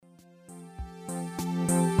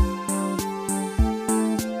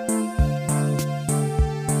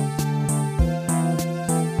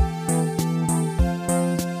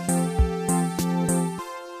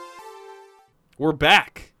We're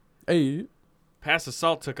back. Hey. Past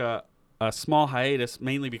Assault took a small hiatus,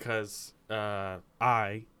 mainly because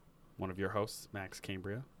I, one of your hosts, Max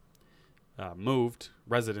Cambria, moved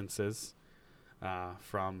residences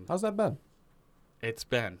from... How's that been? It's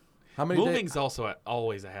been. How many Moving's also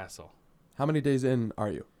always a hassle. How many days in are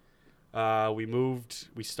you?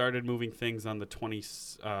 We started moving things on the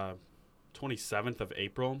 27th of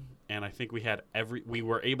April, and I think we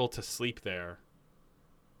were able to sleep there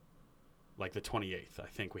like the 28th. I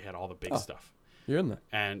think we had all the big stuff. You're in there.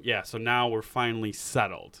 And yeah, so now we're finally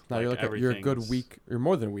settled. Now you're you're a good week. You're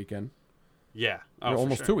more than a weekend. Yeah. You're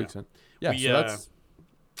almost 2 weeks in. Yeah.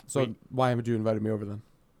 So why haven't you invited me over then?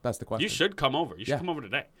 That's the question. You should come over. You should come over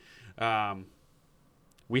today.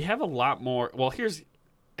 We have a lot more. Well, here's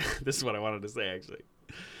this is what I wanted to say, actually.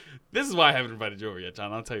 This is why I haven't invited you over yet,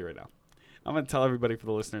 John. I'll tell you right now. I'm going to tell everybody, for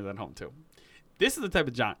the listeners at home, too. This is the type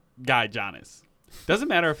of guy John is. Doesn't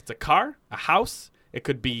matter if it's a car, a house. It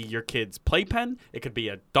could be your kid's playpen. It could be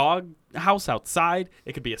a dog house outside.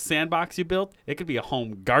 It could be a sandbox you built. It could be a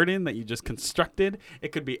home garden that you just constructed.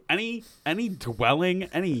 It could be any dwelling,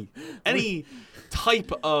 any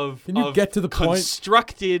type of Can you get to the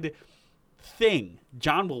constructed thing.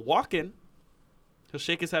 John will walk in. He'll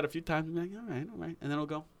shake his head a few times and be like, all right. And then he'll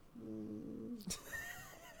go,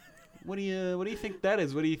 What do you think that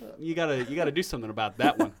is? You gotta do something about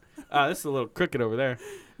that one. This is a little crooked over there.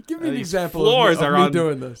 Give me an example floors of me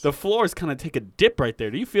doing this. The floors kind of take a dip right there.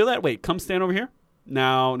 Do you feel that? Wait, come stand over here.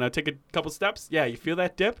 Now take a couple steps. Yeah, you feel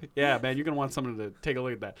that dip? Yeah, man, you're gonna want someone to take a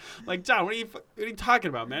look at that. Like, John, what are you talking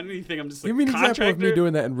about, man? What do you think I'm just like Give me an example of me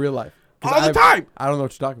doing that in real life. All the time. I don't know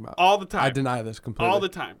what you're talking about. All the time. I deny this completely. All the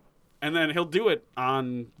time. And then he'll do it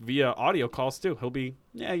via audio calls too. He'll be,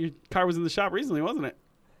 your car was in the shop recently, wasn't it?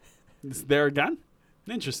 It's there again?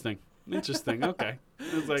 Interesting. Okay.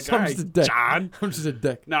 It's like, So all right, John. I'm just a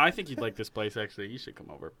dick. No, I think you'd like this place, actually. You should come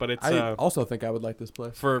over. But it's I also think I would like this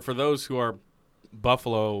place. For those who are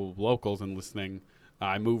Buffalo locals and listening,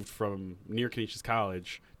 I moved from near Canisius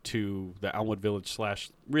College to the Elmwood Village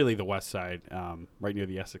 / really the west side, right near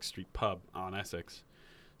the Essex Street pub on Essex.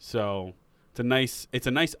 So it's a nice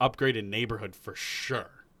upgraded neighborhood for sure.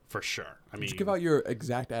 For sure. Just give out your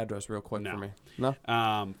exact address real quick for me. No?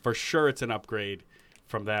 For sure it's an upgrade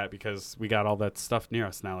from that because we got all that stuff near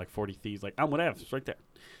us now, like 40 Thieves, like Elmwood Ave, it's right there.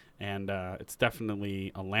 And it's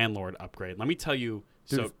definitely a landlord upgrade. Let me tell you.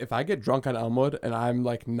 Dude, if I get drunk on Elmwood and I'm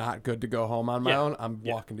like not good to go home on my own, I'm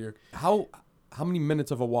walking to your... How many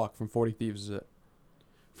minutes of a walk from 40 Thieves is it?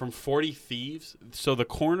 From 40 Thieves? So the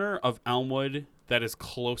corner of Elmwood that is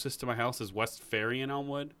closest to my house is West Ferry in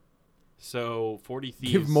Elmwood. So 40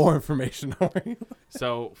 Thieves... Give more information.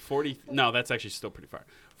 So 40... No, that's actually still pretty far.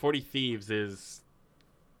 40 Thieves is...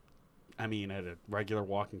 at a regular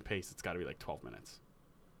walking pace, it's got to be like 12 minutes.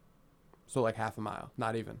 So like half a mile.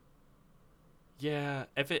 Not even. Yeah.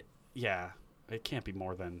 It can't be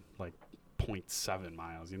more than like 0.7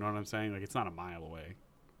 miles. You know what I'm saying? Like, it's not a mile away.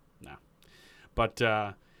 No. But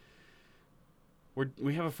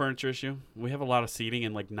we have a furniture issue. We have a lot of seating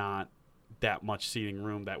and like not that much seating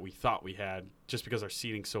room that we thought we had just because our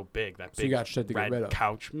seating's so big. That big you got shit to get rid of.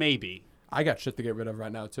 Couch, maybe. I got shit to get rid of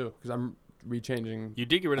right now too because I'm rechanging. You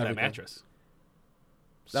did get rid of that mattress.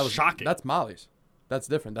 That was shocking. That's Molly's. That's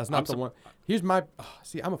different. That's not the one. Here's my.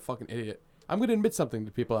 See, I'm a fucking idiot. I'm going to admit something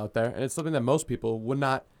to people out there, and it's something that most people would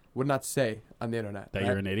not say on the internet. That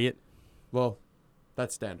you're an idiot? Well,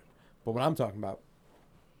 that's standard. But what I'm talking about,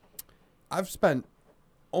 I've spent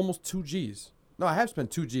almost 2 G's. No, I have spent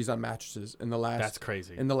 2 G's on mattresses in the last... That's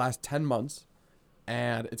crazy. In the last 10 months.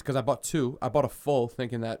 And it's because I bought 2. I bought a full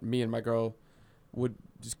thinking that me and my girl would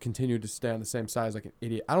just continue to stay on the same size like an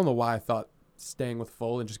idiot. I don't know why I thought staying with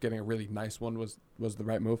full and just getting a really nice one was the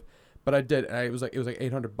right move. But I did. And it was like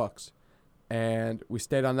 $800. And we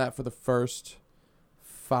stayed on that for the first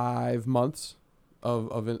 5 months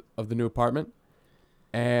of the new apartment.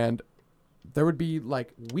 And there would be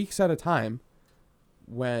like weeks at a time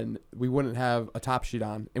when we wouldn't have a top sheet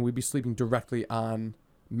on and we'd be sleeping directly on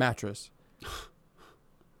mattress.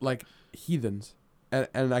 Like heathens.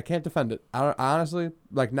 And I can't defend it. I honestly,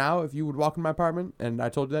 like now, if you would walk in my apartment and I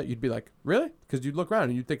told you that, you'd be like, really? Because you'd look around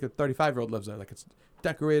and you'd think a 35-year-old lives there. Like it's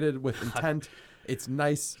decorated with intent. It's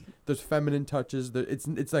nice. There's feminine touches.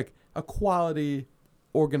 It's like a quality,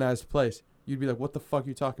 organized place. You'd be like, what the fuck are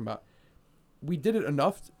you talking about? We did it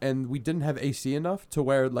enough, and we didn't have AC enough to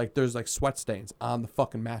where like there's like sweat stains on the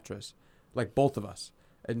fucking mattress, like both of us,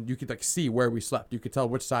 and you could like see where we slept. You could tell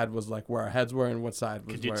which side was like where our heads were and what side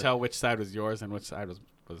was. Could you tell which side was yours and which side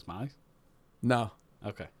was mine? No.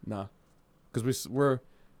 Okay. No, because we're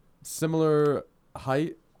similar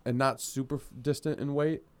height and not super distant in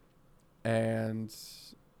weight. And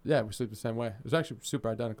yeah, we sleep the same way. It was actually super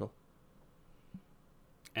identical.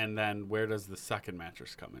 And then where does the second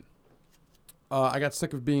mattress come in? I got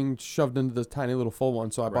sick of being shoved into the tiny little full one,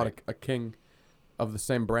 so I bought Right. a king of the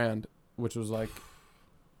same brand, which was like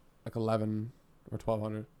 11 or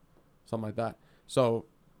 1200, something like that. So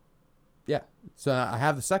yeah, so I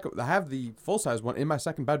have the full size one in my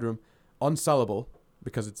second bedroom, unsellable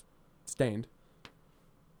because it's stained.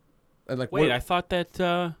 And like Wait, I thought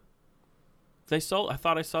that they sold. I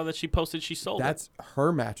thought I saw that she posted she sold it. that's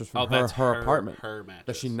her mattress from that's her apartment Her mattress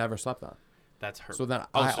that she never slept on. That's her. So then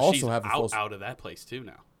oh, I so also she's have the full out of that place too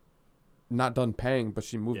now. not done paying, but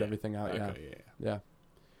she moved Yeah. everything out. Yeah. Okay, yeah. Yeah.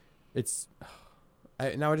 It's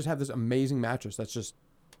now I just have this amazing mattress that's just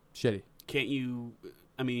shitty. Can't you?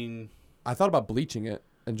 I mean, I thought about bleaching it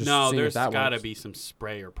and just no. seeing There's if that got to works. be some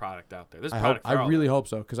spray or product out there. There's I product. hope. for I all really that. hope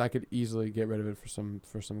so because I could easily get rid of it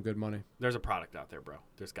for some good money. There's a product out there, bro.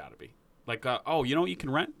 There's got to be. Like, oh, you know what you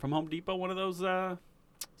can rent from Home Depot? One of those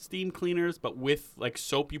steam cleaners, but with like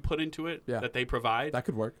soap you put into it that they provide. That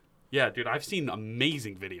could work. Yeah, dude, I've seen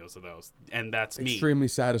amazing videos of those, and that's me. Extremely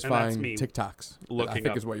satisfying me TikToks. I looking think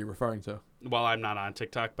up- is what you're referring to. Well, I'm not on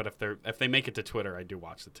TikTok, but if they make it to Twitter, I do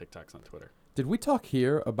watch the TikToks on Twitter. Did we talk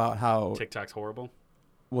here about how? TikTok's horrible.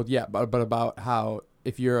 Well, yeah, but about how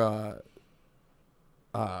if you're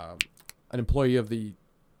an employee of the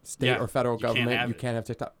state Yeah, or federal you can't government, have you it. can't have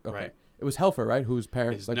TikTok. Okay. Right. It was Helfer, right? Whose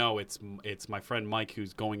parents No, it's my friend Mike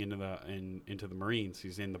who's going into the Marines.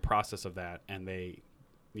 He's in the process of that, and he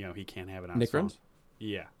can't have it on Nick his phone. Rins?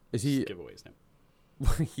 Yeah. Is he? Just give away his name.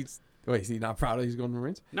 Is he not proud of he's going to the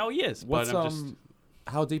Marines? No, he is. What's but I'm just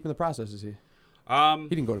how deep in the process is he? He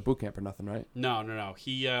didn't go to boot camp or nothing, right? No.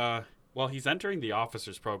 He's entering the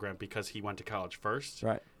officers program because he went to college first.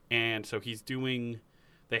 Right. And so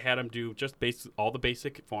they had him do just all the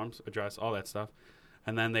basic forms, address, all that stuff.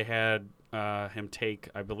 And then they had him take,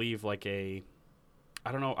 I believe, like I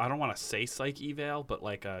don't know, I don't want to say psych eval, but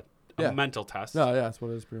like a mental test. No, yeah, that's what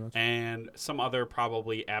it is pretty much. And some other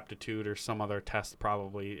probably aptitude or some other test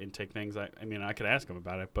probably intake things. I mean, I could ask him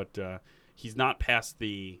about it, but he's not past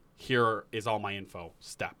the here is all my info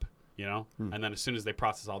step, you know? And then as soon as they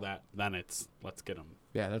process all that, then it's let's get him.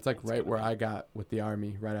 Yeah, that's like right where I got with the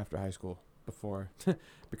Army right after high school before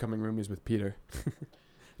becoming roomies with Peter.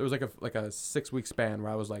 There was like a 6-week span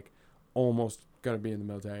where I was like almost going to be in the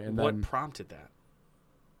military. And What then, prompted that?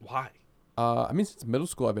 Why? I mean, since middle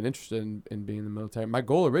school, I've been interested in being in the military. My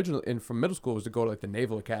goal originally from middle school was to go to like the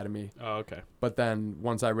Naval Academy. Oh, okay. But then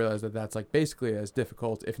once I realized that that's like basically as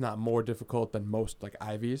difficult, if not more difficult than most like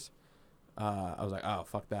Ivies, I was like, oh,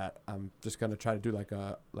 fuck that. I'm just going to try to do like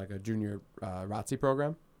a junior ROTC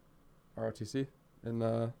program, ROTC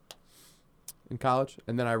in college.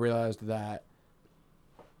 And then I realized that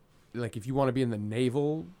like if you want to be in the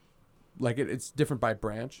naval, like it's different by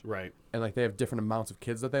branch. Right. And like they have different amounts of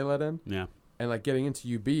kids that they let in. Yeah. And like getting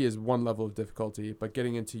into UB is one level of difficulty, but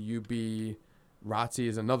getting into UB ROTC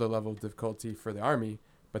is another level of difficulty for the Army.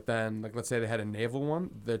 But then like let's say they had a naval one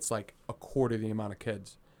that's like a quarter the amount of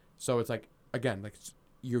kids. So it's like again, like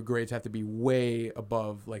your grades have to be way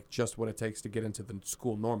above like just what it takes to get into the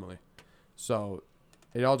school normally. So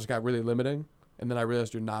it all just got really limiting. And then I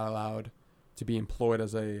realized you're not allowed to be employed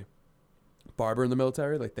as a barber in the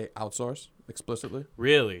military. Like they outsource explicitly.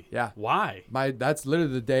 Really? Yeah. Why? That's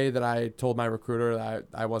literally the day that I told my recruiter that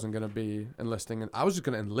I wasn't going to be enlisting. And I was just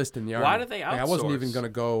going to enlist in the Army. Why did they Like, I wasn't even outsource? going to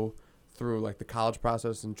go through like the college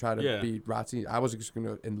process and try to Yeah. be ROTC. I was just going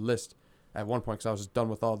to enlist at one point because I was just done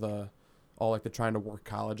with all like the trying to work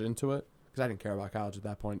college into it because I didn't care about college at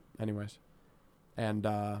that point anyways. And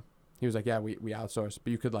he was like, yeah, we outsource, but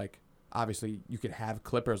you could like obviously you could have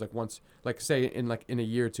clippers like once like say in a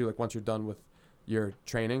year or two, like once you're done with your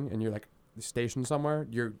training and you're like stationed somewhere,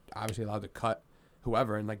 you're obviously allowed to cut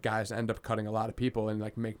whoever, and like guys end up cutting a lot of people and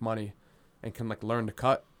like make money and can like learn to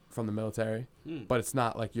cut from the military. But it's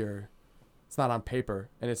not like it's not on paper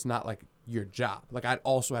and it's not like your job. Like I'd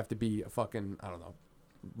also have to be a fucking, I don't know,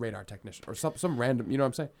 radar technician or some random, you know what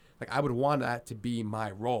I'm saying? Like I would want that to be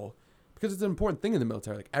my role because it's an important thing in the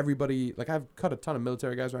military. Like everybody, like I've cut a ton of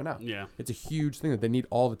military guys right now. Yeah. It's a huge thing that they need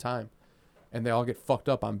all the time, and they all get fucked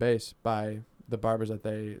up on base by the barbers that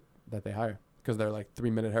they hire because they're like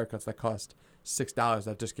 3-minute haircuts that cost $6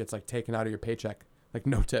 that just gets like taken out of your paycheck, like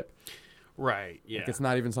no tip. Right. Yeah. Like, it's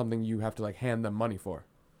not even something you have to like hand them money for.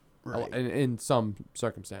 Right. In some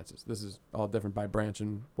circumstances, this is all different by branch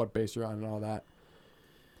and what base you're on and all that.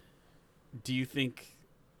 Do you think?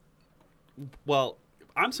 Well,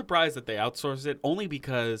 I'm surprised that they outsource it only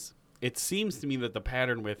because it seems to me that the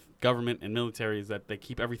pattern with government and military is that they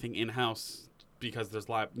keep everything in-house because there's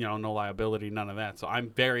no liability, none of that. So I'm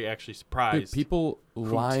very actually surprised. Dude, people who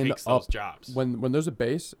line takes up those jobs. when there's a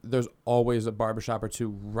base. There's always a barbershop or two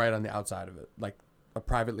right on the outside of it, like a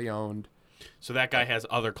privately owned. So that guy has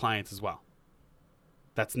other clients as well.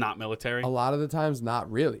 That's not military. A lot of the times,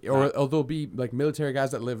 not really, or there'll be like military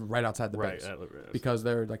guys that live right outside the base because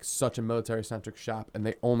they're like such a military centric shop, and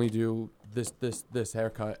they only do this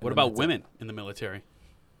haircut. What about women in the military?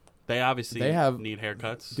 They obviously need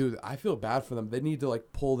haircuts. Dude, I feel bad for them. They need to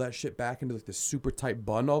like pull that shit back into like this super tight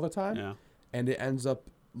bun all the time. Yeah. And it ends up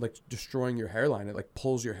like destroying your hairline. It like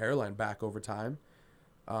pulls your hairline back over time.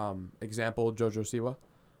 Example, Jojo Siwa.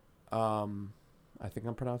 I think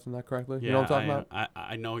I'm pronouncing that correctly. Yeah, you know what I'm talking about?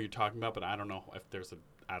 I know what you're talking about, but I don't know if there's a.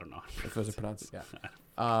 I don't know if there's a pronunciation.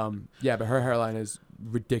 Yeah. Yeah, but her hairline is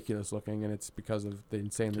ridiculous looking, and it's because of the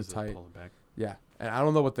insanely tight. Pull it back. Yeah, and I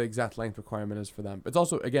don't know what the exact length requirement is for them. It's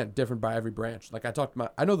also again different by every branch. Like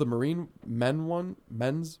I know the Marine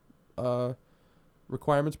men's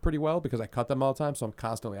requirements pretty well because I cut them all the time, so I'm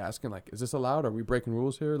constantly asking like, is this allowed? Are we breaking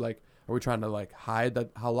rules here? Like, are we trying to like hide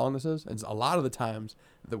that how long this is? And a lot of the times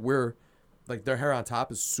that we're like their hair on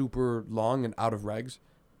top is super long and out of regs,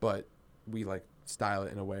 but we like style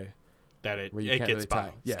it in a way that it gets really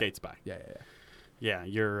by, yeah. skates by. Yeah.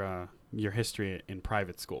 Your history in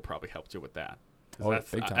private school probably helped you with that. Oh,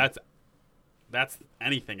 big time. That's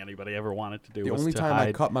anything anybody ever wanted to do. The only time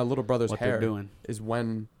I cut my little brother's hair is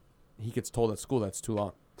when he gets told at school that's too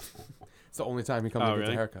long. It's the only time he comes and gets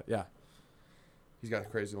a haircut. Yeah. He's got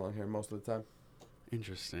crazy long hair most of the time.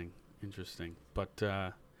 Interesting.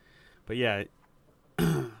 But yeah,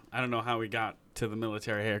 I don't know how we got to the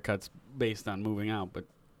military haircuts based on moving out, but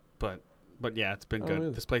yeah, it's been good.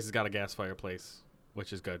 Really? This place has got a gas fireplace,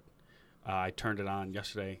 which is good. I turned it on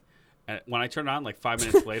yesterday. And when I turned it on, like 5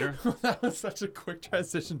 minutes later. That was such a quick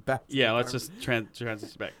transition back. Yeah, let's just transition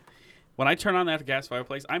back. When I turn on that gas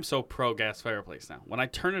fireplace, I'm so pro gas fireplace now. When I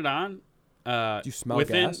turn it on, do you smell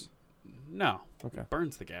gas? No. Okay. It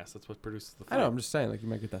burns the gas. That's what produces the flame. I know. I'm just saying, like you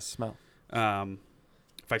might get that smell.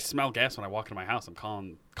 If I smell gas when I walk into my house,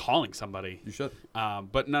 I'm calling somebody. You should.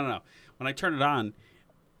 But no. When I turn it on,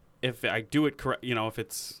 if I do it correct, if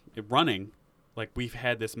it's running, like we've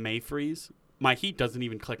had this May freeze, my heat doesn't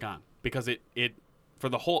even click on because it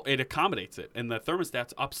accommodates it, and the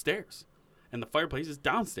thermostat's upstairs, and the fireplace is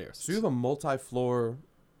downstairs. So you have a multi-floor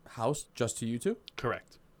house just to you two?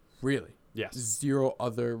 Correct. Really? Yes. 0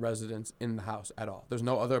 other residents in the house at all. There's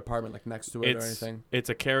no other apartment like next to it or anything. It's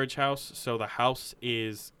a carriage house, so the house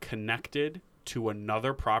is connected to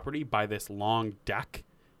another property by this long deck,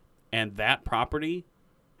 and that property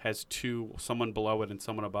has someone below it and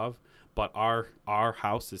someone above, but our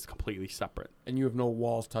house is completely separate. And you have no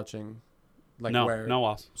walls touching, like no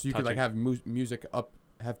walls. So you could like have music up,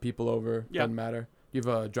 have people over. Yeah. Doesn't matter. You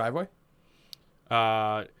have a driveway?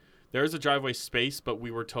 There is a driveway space, but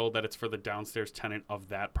we were told that it's for the downstairs tenant of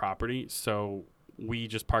that property, so we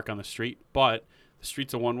just park on the street. But the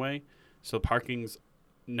street's a one-way, so parking's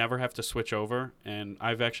never have to switch over. And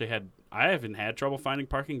I haven't had trouble finding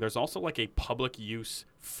parking. There's also like a public use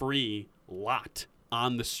free lot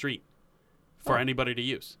on the street for anybody to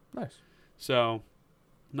use. Nice. So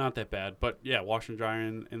not that bad, but yeah, wash and dryer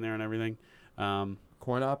in there and everything.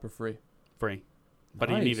 Coin op or free? Free. But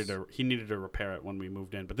nice. he needed to repair it when we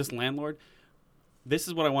moved in. But this landlord, this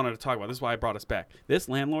is what I wanted to talk about. This is why I brought us back. This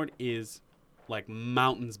landlord is like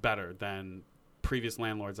mountains better than previous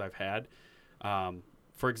landlords I've had.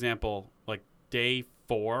 For example, like day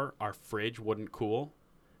 4, our fridge wouldn't cool,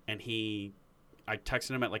 and I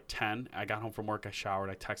texted him at like 10. I got home from work, I showered,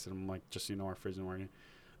 I texted him like, just so you know, our fridge isn't working.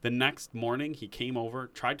 The next morning, he came over,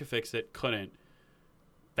 tried to fix it, couldn't.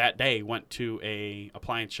 That day, went to a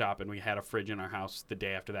appliance shop, and we had a fridge in our house the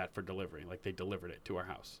day after that for delivery. Like, they delivered it to our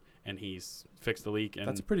house, and he's fixed the leak. And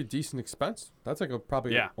that's a pretty decent expense. That's like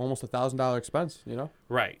probably almost $1,000 expense,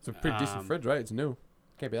 Right. It's a pretty decent fridge, right? It's new.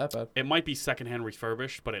 Can't be that bad. It might be secondhand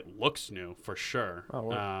refurbished, but it looks new for sure. Oh,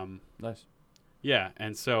 wow. Nice. Yeah,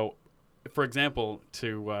 and so, for example,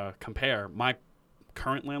 to compare, my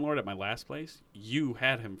current landlord at my last place, you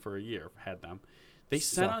had him for a year, had them. They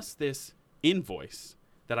sent us this invoice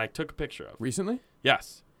that I took a picture of. Recently?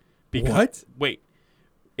 Yes. What? Wait.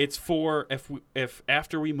 It's for if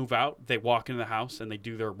after we move out, they walk into the house and they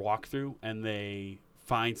do their walkthrough and they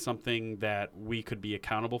find something that we could be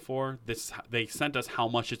accountable for. They sent us how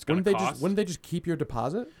much it's going to cost. Wouldn't they just keep your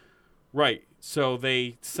deposit? Right. So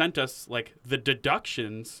they sent us like the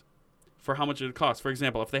deductions for how much it costs. For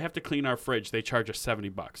example, if they have to clean our fridge, they charge us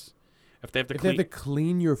 $70. If they have to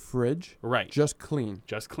clean your fridge, right? Just clean.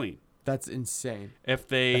 That's insane. If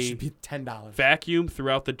they that should be $10. Vacuum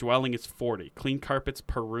throughout the dwelling is $40. Clean carpets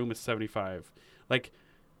per room is $75. Like,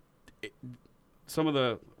 some of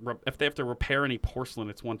the if they have to repair any porcelain,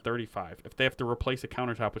 it's $135. If they have to replace a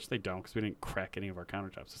countertop, which they don't, because we didn't crack any of our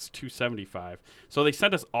countertops, it's $275. So they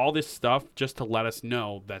sent us all this stuff just to let us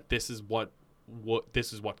know that this is what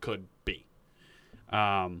could be.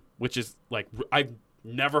 Which is like, I've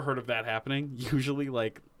never heard of that happening. Usually,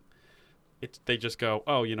 like, they just go,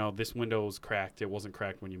 oh, this window is cracked. It wasn't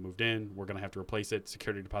cracked when you moved in. We're gonna have to replace it.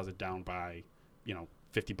 Security deposit down by,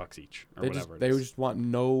 $50 each or whatever. They just want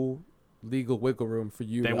no legal wiggle room for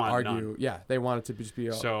you to argue. None. Yeah, they want it to just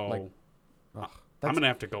be so. I'm gonna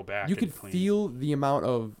have to go back. You could feel the amount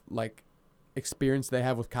of like experience they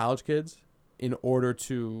have with college kids in order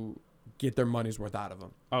to get their money's worth out of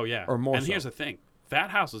them. Oh yeah, or more. And here's the thing: that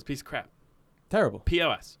house was a piece of crap. Terrible.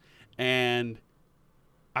 POS. And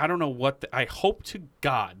I don't know what. I hope to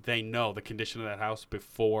God they know the condition of that house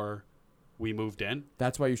before we moved in.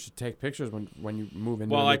 That's why you should take pictures when you move into a new property.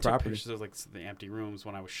 Well, I took pictures of like the empty rooms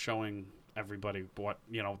when I was showing everybody what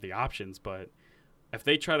the options. But if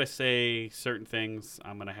they try to say certain things,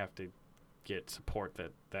 I'm gonna have to get support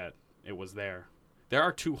that it was there. There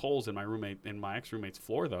are 2 holes in my ex-roommate's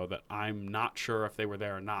floor though that I'm not sure if they were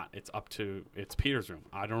there or not. It's Peter's room.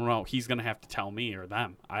 I don't know. He's gonna have to tell me or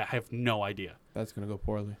them. I have no idea. That's gonna go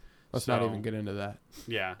poorly. Let's not even get into that.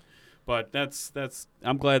 Yeah, but that's.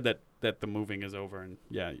 I'm glad that the moving is over, and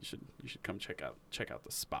yeah, you should come check out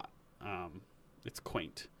the spot. It's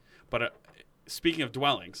quaint. But speaking of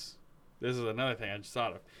dwellings, this is another thing I just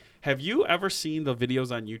thought of. Have you ever seen the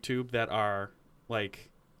videos on YouTube that are like,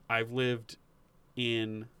 I've lived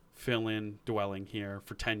in fill-in dwelling here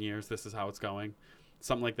for 10 years, this is how it's going,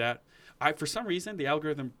 something like that? For some reason the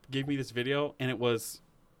algorithm gave me this video and it was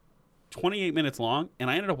 28 minutes long, and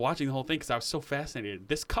I ended up watching the whole thing because I was so fascinated.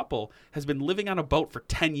 This couple has been living on a boat for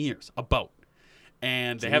 10 years, a boat,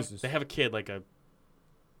 and they have a kid like a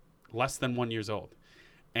less than 1 year old.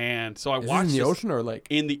 And so I watched in the ocean or like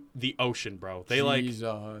in the ocean, bro. They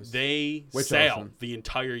Which sail ocean? the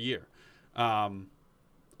entire year,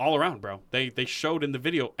 all around, bro. They showed in the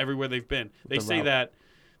video everywhere they've been. They say that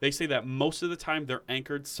most of the time they're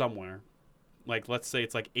anchored somewhere. Like, let's say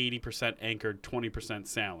it's like 80% anchored, 20%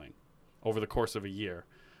 sailing over the course of a year.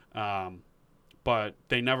 But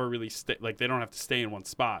they never really stay. Like, they don't have to stay in one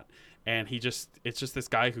spot. And it's just this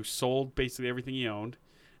guy who sold basically everything he owned,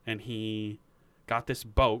 and he got this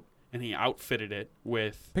boat and he outfitted it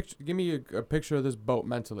with. Give me a picture of this boat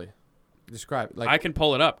mentally. Describe it. Like, I can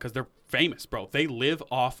pull it up because they're famous, bro. They live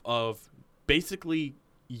off of basically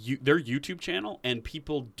their YouTube channel and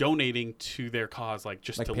people donating to their cause, like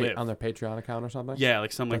just to live on their Patreon account or something. Yeah,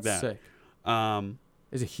 like something That's like that. Sick.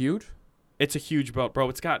 Is it huge? It's a huge boat, bro.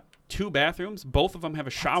 It's got 2 bathrooms. Both of them have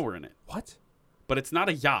a shower in it. What? But it's not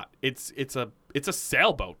a yacht. It's a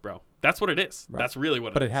sailboat, bro. That's what it is. Right. That's really what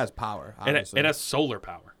it is. But it has power, obviously. It has solar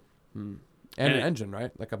power. And an engine, right?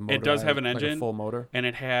 Like a motor. It does have an engine. Like a full motor. And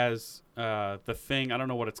it has the thing, I don't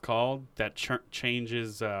know what it's called, that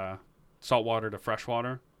changes salt water to fresh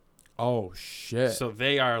water. Oh, shit. So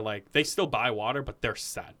they are like, they still buy water, but they're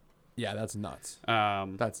set. Yeah, that's nuts.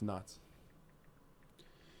 That's nuts.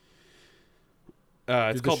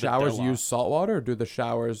 It's do the showers use salt water or do the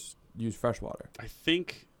showers use fresh water?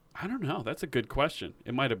 I don't know. That's a good question.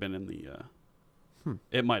 It might have been in the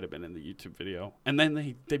It might have been in the YouTube video. And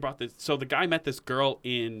then they brought this. So the guy met this girl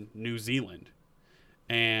in New Zealand,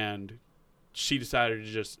 and she decided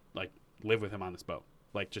to just like live with him on this boat.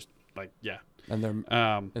 And they're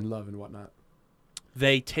in love and whatnot.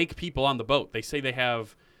 They take people on the boat. They say they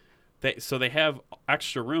have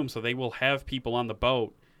extra room, so they will have people on the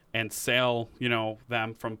boat and sail,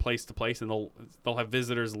 them from place to place, and they'll have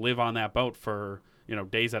visitors live on that boat for,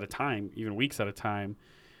 days at a time, even weeks at a time.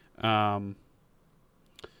 Man,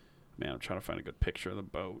 I'm trying to find a good picture of the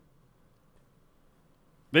boat.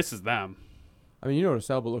 This is them. I mean, you know what a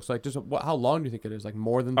sailboat looks like. Just how long do you think it is? Like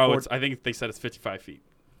more than? I think they said it's 55 feet.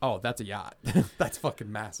 Oh, that's a yacht. That's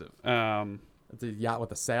fucking massive. That's a yacht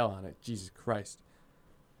with a sail on it. Jesus Christ.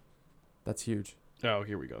 That's huge. Oh,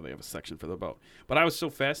 here we go. They have a section for the boat. But I was so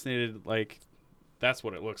fascinated, like, that's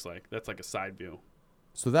what it looks like. That's like a side view.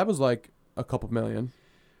 So that was like a couple million.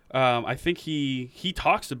 I think he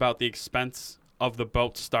talks about the expense of the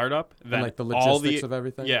boat startup. Then and like the logistics of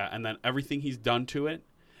everything? Yeah, and then everything he's done to it.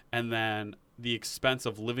 And then the expense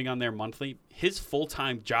of living on there monthly. His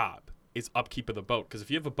full-time job is upkeep of the boat. Because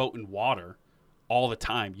if you have a boat in water all the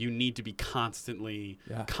time, you need to be constantly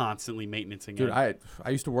maintaining Dude, it. I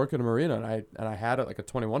used to work in a marina, and I had like a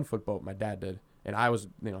 21-foot boat. My dad did, and I was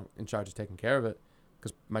in charge of taking care of it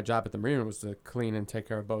because my job at the marina was to clean and take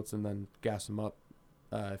care of boats and then gas them up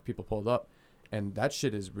if people pulled up. and that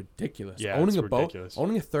shit is ridiculous. Yeah, owning it's a boat, ridiculous.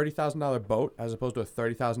 owning a $30,000 boat as opposed to a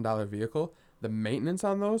 $30,000 vehicle, the maintenance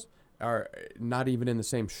on those are not even in the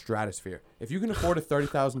same stratosphere. If you can afford a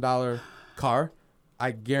 $30,000 car,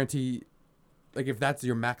 I guarantee, like if that's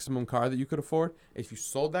your maximum car that you could afford, if you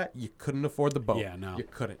sold that, you couldn't afford the boat. Yeah, no. You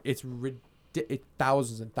couldn't. It's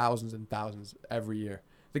thousands and thousands and thousands every year.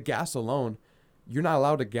 The gas alone, you're not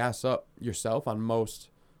allowed to gas up yourself on most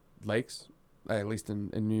lakes, at least in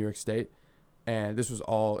New York State. And this was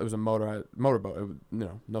it was a motorboat. It was,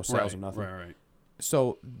 no sales or nothing. Right.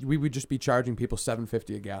 So we would just be charging people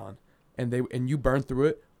 $7.50 a gallon, and you burn through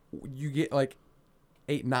it, you get like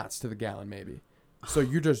 8 knots to the gallon maybe. So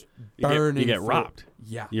you're just burning. You get robbed.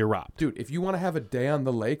 Yeah, You're robbed. dude. If you want to have a day on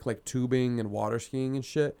the lake, like tubing and water skiing and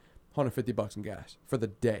shit, $150 in gas for the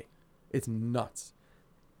day. It's nuts.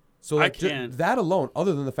 So like that alone,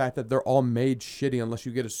 other than the fact that they're all made shitty unless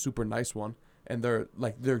you get a super nice one, and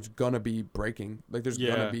there's gonna be breaking. Like there's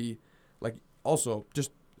gonna be, like also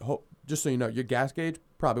just so you know, your gas gauge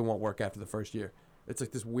probably won't work after the first year. It's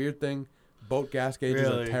like this weird thing. Boat gas gauges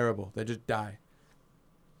are terrible. They just die.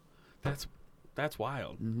 That's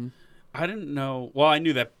wild. Mm-hmm. I didn't know. Well, I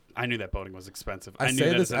knew that boating was expensive. I knew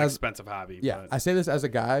that it's an expensive hobby. Yeah, I say this as a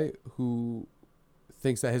guy who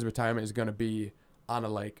thinks that his retirement is gonna be on a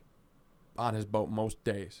lake, on his boat most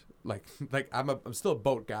days. Like I'm still a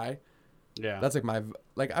boat guy. Yeah. That's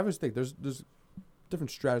like I always think there's different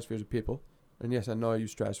stratospheres of people. And yes, I know I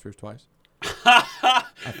used stratospheres twice.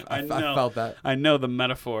 I felt that. I know the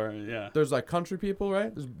metaphor, yeah. There's like country people,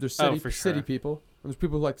 right? There's city people. And there's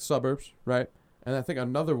people who like the suburbs, right? And I think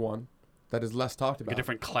another one that is less talked about. A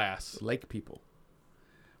different class. Lake people.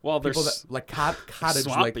 Well, people there's that, like cottage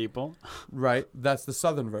swamp lake people. Right. That's the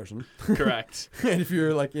southern version. Correct. And if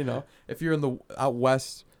you're like, if you're in the out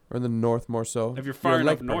west or in the north more so. If you're far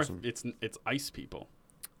enough north, it's ice people.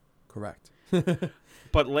 Correct.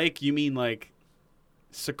 But lake, you mean like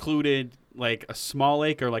secluded, like a small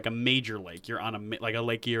lake or like a major lake? You're on like a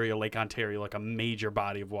Lake Erie, a Lake Ontario, like a major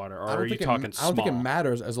body of water, or are you talking small? I don't think it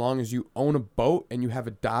matters as long as you own a boat and you have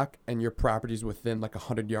a dock and your property's within like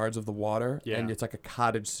 100 yards of the water, and it's like a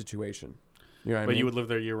cottage situation. You know what I mean? But you would live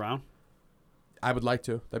there year round? I would like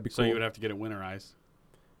to. That'd be cool. So you would have to get it winterized.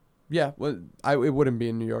 Yeah, well, it wouldn't be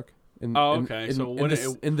in New York. In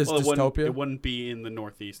this dystopia, it wouldn't be in the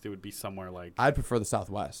Northeast. It would be somewhere like. I'd prefer the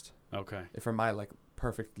Southwest. Okay. For my like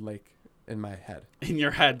perfect lake in my head. In your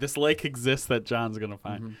head, this lake exists that John's gonna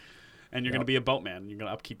find, mm-hmm. and you're gonna be a boatman. You're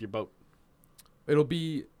gonna upkeep your boat. It won't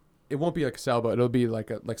be like a sailboat. It'll be like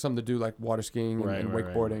something to do like water skiing and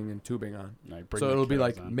wakeboarding and tubing on. Right, so it'll be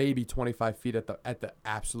like maybe 25 feet at the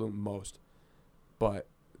absolute most, but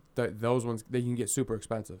those ones they can get super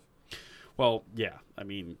expensive. Well, yeah. I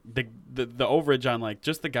mean, the overage on like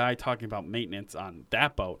just the guy talking about maintenance on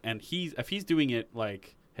that boat, and if he's doing it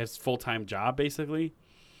like his full-time job basically.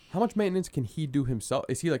 How much maintenance can he do himself?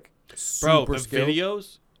 Is he like super skilled?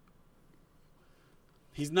 Videos?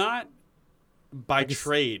 He's not by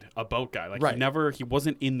trade a boat guy. Like he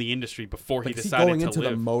wasn't in the industry before he decided to live. Going into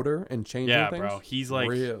the motor and changing things? Yeah, bro. He's like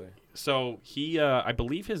really. So he I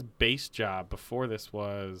believe his base job before this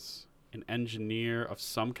was an engineer of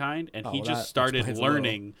some kind, and he just started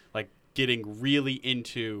learning, like getting really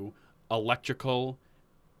into electrical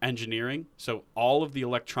engineering. So all of the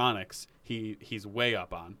electronics he's way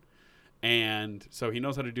up on, and so he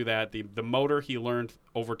knows how to do that. The motor he learned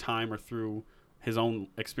over time or through his own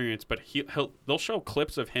experience, but they'll show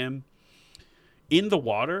clips of him in the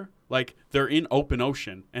water, like they're in open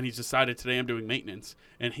ocean, and he's decided today I'm doing maintenance,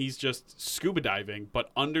 and he's just scuba diving, but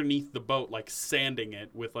underneath the boat, like sanding it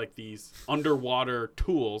with like these underwater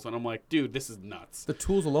tools, and I'm like, dude, this is nuts. The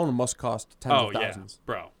tools alone must cost tens of thousands. Yeah,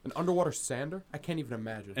 bro. An underwater sander? I can't even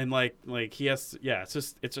imagine. And like he has,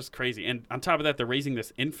 it's just crazy. And on top of that, they're raising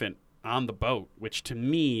this infant on the boat, which to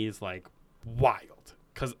me is like wild,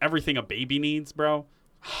 because everything a baby needs, bro.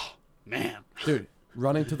 Oh, man, dude.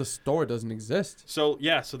 Running to the store doesn't exist. So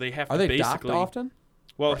so they have to basically. Are they docked often?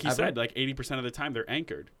 Well, he said like 80% of the time they're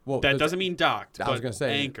anchored. Well, that doesn't mean docked, I was but gonna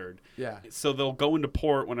say, anchored. Yeah. So they'll go into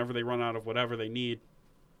port whenever they run out of whatever they need.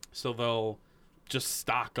 So they'll just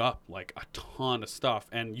stock up like a ton of stuff,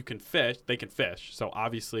 and you can fish. They can fish. So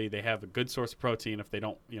obviously they have a good source of protein if they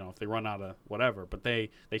don't, if they run out of whatever. But they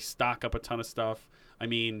stock up a ton of stuff. I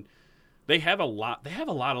mean, they have a lot. They have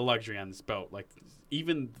a lot of luxury on this boat. Like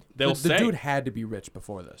even they'll say the dude had to be rich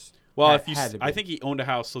before this. Well, I think he owned a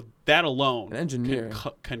house, so that alone an engineer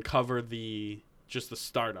can cover the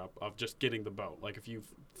startup of just getting the boat. Like if you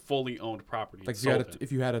fully owned property, like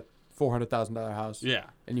if you had a $400,000 house,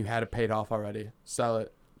 and you had it paid off already, sell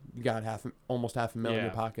it, you got almost $500,000 in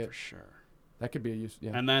your pocket for sure. That could be a use.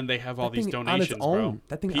 Yeah. And then they have all That these thing on donations, its own, bro.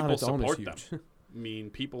 That thing People on its own is support huge. them. I mean,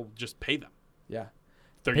 people just pay them. Yeah.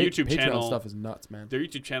 Their YouTube Patreon channel stuff is nuts, man. Their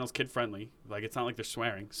YouTube channel's kid friendly. Like, it's not like they're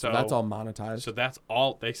swearing. So That's all monetized. So that's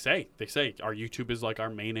all they say. They say our YouTube is like our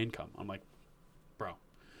main income. I'm like, bro.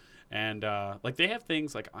 And like they have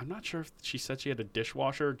things like, I'm not sure if she said she had a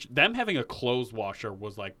dishwasher. Them having a clothes washer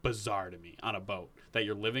was like bizarre to me on a boat that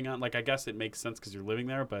you're living on. Like, I guess it makes sense because you're living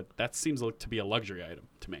there, but that seems like to be a luxury item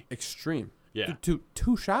to me. Extreme. Yeah.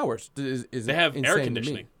 Two showers is They have insane air to me.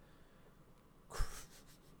 conditioning.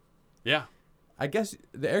 Yeah. I guess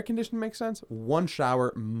the air conditioning makes sense. One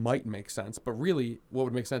shower might make sense, but really, what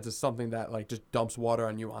would make sense is something that like just dumps water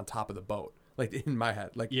on you on top of the boat. Like in my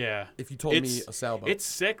head, like Yeah. if you told me a sailboat, It's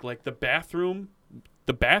sick. Like the bathrooms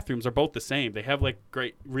are both the same. They have like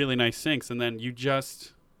great, really nice sinks, and then you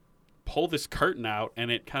just pull this curtain out, and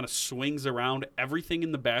it kind of swings around everything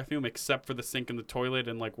in the bathroom except for the sink and the toilet,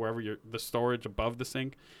 and like wherever the storage above the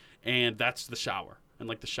sink, and that's the shower. And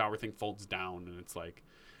like the shower thing folds down, and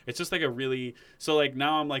it's just like a really. So like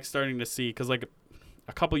now I'm like starting to see, because like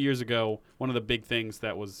a couple years ago, one of the big things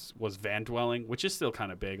that was van dwelling, which is still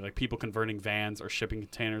kind of big, like people converting vans or shipping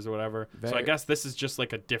containers or whatever. So I guess this is just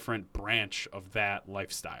like a different branch of that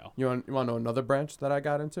lifestyle. you want to know another branch that I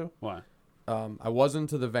got into? What? I was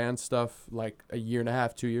into the van stuff like a year and a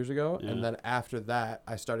half, 2 years ago, Yeah. and then after that,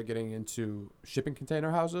 I started getting into shipping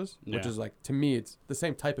container houses, which Yeah. is like to me, it's the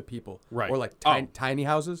same type of people, Right. Or like Oh. tiny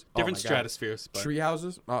houses, Different oh my God. stratospheres. But Tree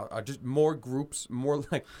houses, just more groups, more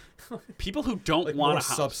like people who don't like want more a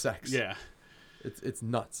house. subsects. Yeah. It's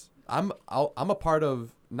nuts. I'm a part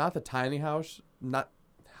of not the tiny house, not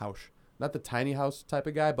the tiny house type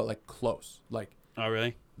of guy, but like close, like Oh,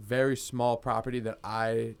 really? very small property that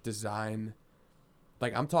I design.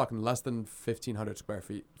 Like I'm talking less than 1,500 square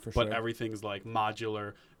feet for But sure. everything's like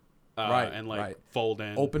modular, Right, and like right. fold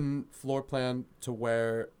in. Open floor plan to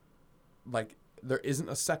where, like, there isn't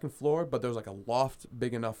a second floor, but there's like a loft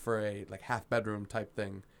big enough for a like half bedroom type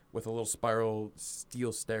thing with a little spiral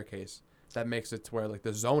steel staircase that makes it to where like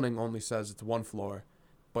the zoning only says it's one floor,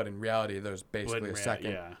 but in reality there's basically a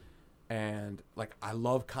second. Yeah. And like I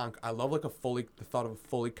love like the thought of a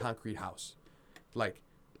fully concrete house. Like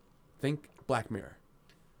think Black Mirror.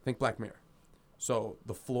 So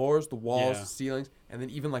the floors, the walls, Yeah. the ceilings, and then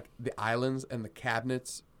even like the islands and the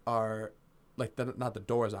cabinets are like not the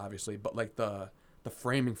doors obviously, but like the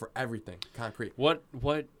framing for everything concrete What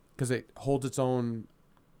because it holds its own.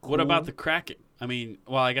 What about cool- the cracking? I mean,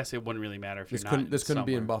 well, I guess it wouldn't really matter if This you're couldn't- not. this couldn't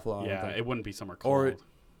be in somewhere- Buffalo, I don't Yeah, think. it wouldn't be somewhere Or- cold.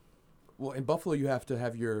 Well, in Buffalo, you have to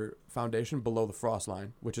have your foundation below the frost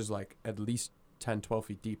line, which is like at least 10, 12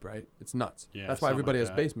 feet deep, right? It's nuts. Yeah, That's why something everybody like has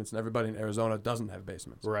that. basements, and everybody in Arizona doesn't have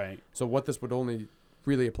basements. Right. So what this would only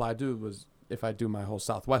really apply to was if I do my whole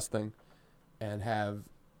Southwest thing and have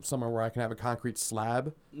somewhere where I can have a concrete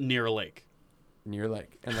slab Near a lake. near a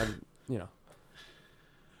lake. And then,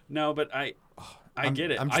 No, but I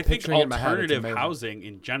get it. I'm just I think picturing it in my head. It's alternative amazing. housing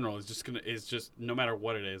in general is just no matter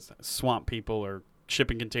what it is, swamp people or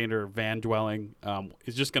shipping container, van dwelling,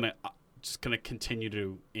 is just gonna continue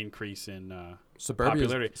to increase in Suburbia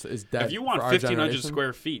popularity. is dead. If you want for our 1,500 generation.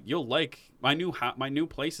 square feet, you'll like my new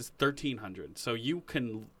place is 1,300. So you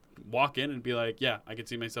can walk in and be like, yeah, I could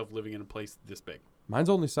see myself living in a place this big. Mine's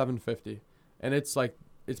only 750, and it's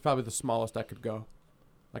probably the smallest I could go.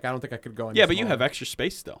 Like I don't think I could go any Yeah, but you smaller. have extra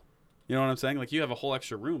space still. You know what I'm saying? Like you have a whole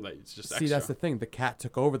extra room that it's just See, extra. that's the thing. The cat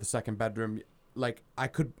took over the second bedroom. Like I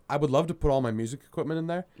would love to put all my music equipment in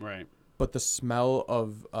there, Right. but the smell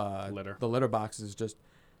of Litter. the litter box is just.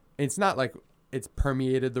 It's not like it's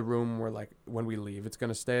permeated the room where like when we leave it's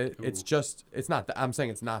gonna stay. It's Ooh. just it's not that. I'm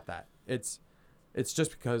saying it's not that. It's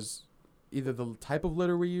just because either the type of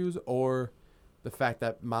litter we use or the fact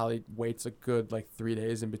that Molly waits a good like 3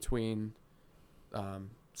 days in between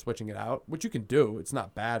switching it out, which you can do. It's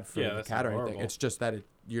not bad for Yeah, the that's cat not or anything. horrible. It's just that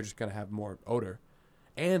you're just gonna have more odor.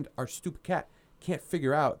 And our stupid cat can't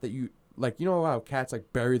figure out that you know how cats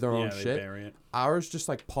like bury their own Yeah, they shit. bury it. Ours just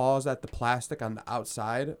like paws at the plastic on the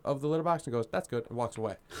outside of the litter box and goes, "That's good," and walks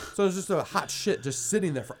away. So there's just a hot shit just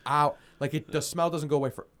sitting there for hours. Like the smell doesn't go away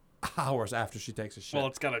for hours after she takes a shit. Well,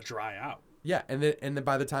 it's got to dry out. Yeah, and then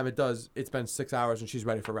by the time it does, it's been 6 hours and she's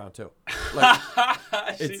ready for round two. Like,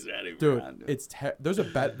 She's ready for dude, round two. it's there's a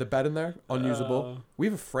bed, the bed in there unusable. We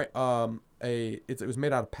have it was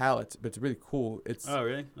made out of pallets, but it's really cool. It's Oh,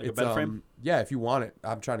 really? Like a it's, bed frame? Yeah, if you want it,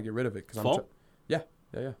 I'm trying to get rid of it because Full? yeah.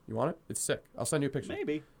 You want it? It's sick. I'll send you a picture.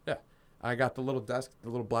 Maybe. Yeah, I got the little desk, the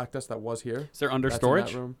little black desk that was here. Is there under That's in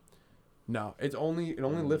storage? that room. No, it only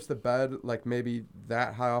lifts the bed like maybe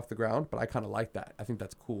that high off the ground, but I kind of like that. I think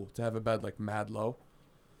that's cool to have a bed like mad low.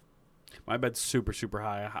 My bed's super, super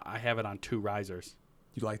high. I have it on 2 risers.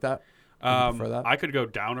 You like that? You prefer that? I could go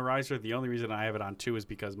down a riser. The only reason I have it on 2 is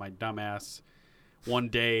because my dumbass one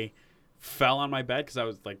day fell on my bed because I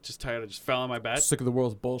was like just tired. I just fell on my bed. Sick of the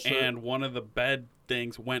world's bullshit. And one of the bed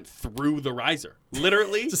things went through the riser.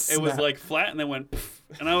 Literally, it was like flat and then went poof.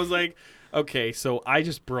 And I was like, okay, so I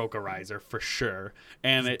just broke a riser for sure.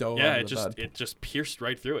 And it just pierced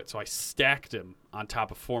right through it. So I stacked him on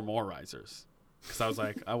top of 4 more risers. Because I was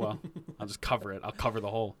like, oh, well, I'll just cover it. I'll cover the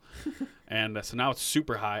hole. And so now it's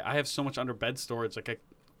super high. I have so much under bed storage. Like,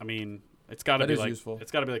 I mean, it's got to be like useful.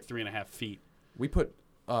 It's got to be like 3.5 feet. We put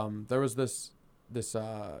there was this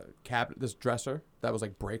cabinet, this dresser that was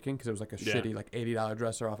like breaking because it was like a shitty like $80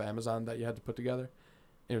 dresser off Amazon that you had to put together.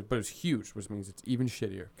 But it was huge, which means it's even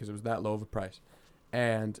shittier because it was that low of a price.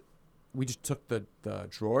 And we just took the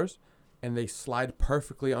drawers. And they slide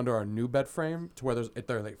perfectly under our new bed frame to where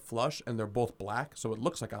they're like flush and they're both black, so it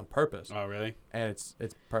looks like on purpose. Oh, really? And it's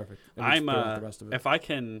perfect. And I'm the rest of it. If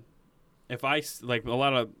I like a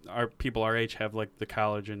lot of our people our age have like the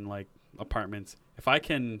college and like apartments. If I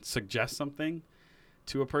can suggest something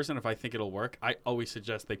to a person, if I think it'll work, I always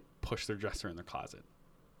suggest they push their dresser in their closet.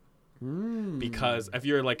 Because if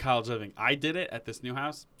you're like college living, I did it at this new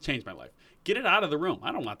house, changed my life. Get it out of the room.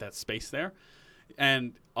 I don't want that space there.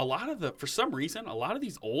 And for some reason, a lot of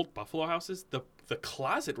these old Buffalo houses, the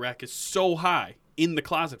closet rack is so high in the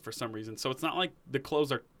closet for some reason. So it's not like the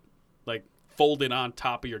clothes are like folded on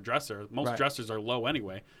top of your dresser. Most dressers are low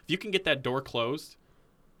anyway. If you can get that door closed,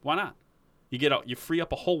 why not? You free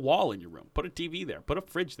up a whole wall in your room. Put a TV there. Put a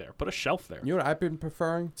fridge there. Put a shelf there. You know what I've been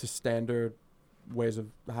preferring to standard ways of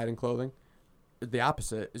hiding clothing? The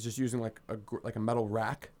opposite is just using like a metal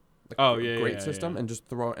rack. Like grate system and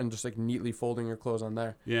just like neatly folding your clothes on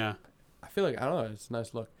there. Yeah. I feel like, I don't know, it's a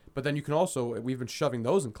nice look. But then you can also, we've been shoving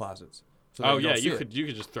those in closets. So you could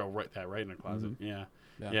just throw that right in a closet.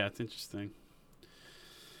 Mm-hmm. Yeah, it's interesting.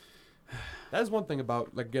 That is one thing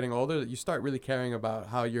about like getting older, that you start really caring about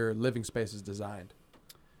how your living space is designed.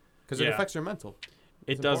 Because it affects your mental.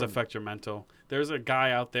 It does affect your mental. There's a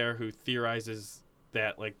guy out there who theorizes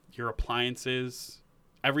that like your appliances,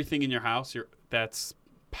 everything in your house, that's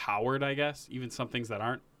powered, I guess, even some things that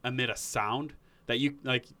aren't, emit a sound that you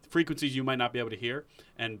like, frequencies you might not be able to hear,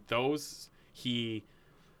 and those he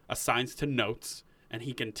assigns to notes, and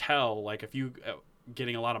he can tell like if you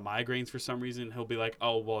getting a lot of migraines for some reason, he'll be like,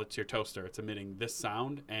 oh well, it's your toaster, it's emitting this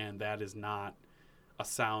sound, and that is not a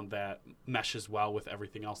sound that meshes well with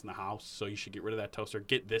everything else in the house, so you should get rid of that toaster,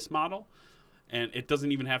 get this model. And it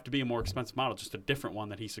doesn't even have to be a more expensive model, just a different one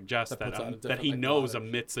that he suggests that he knows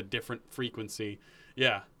emits a different frequency.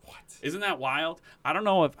 Yeah. What? Isn't that wild? I don't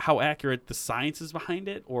know how accurate the science is behind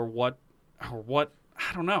it or what.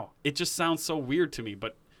 I don't know. It just sounds so weird to me.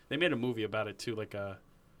 But they made a movie about it too, like a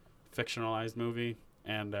fictionalized movie.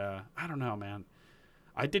 And I don't know, man.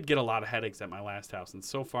 I did get a lot of headaches at my last house, and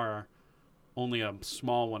so far, only a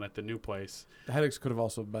small one at the new place. The headaches could have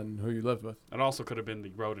also been who you lived with. It also could have been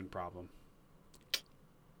the rodent problem.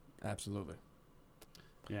 Absolutely.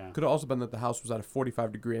 Yeah. Could have also been that the house was at a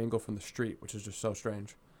 45-degree angle from the street, which is just so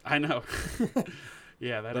strange. I know.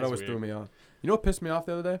 Yeah, that always weird. threw me off. You know what pissed me off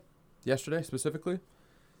the other day? Yesterday, specifically?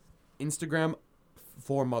 Instagram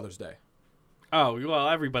for Mother's Day. Oh, well,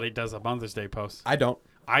 everybody does a Mother's Day post. I don't.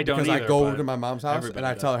 Because I go over to my mom's house and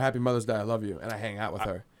I tell her Happy Mother's Day, I love you, and I hang out with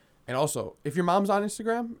her. And also, if your mom's on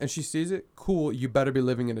Instagram and she sees it, cool, you better be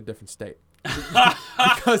living in a different state.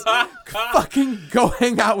 Because fucking go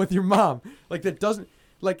hang out with your mom. Like, that doesn't,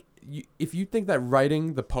 like, if you think that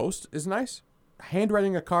writing the post is nice,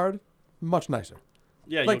 handwriting a card, much nicer.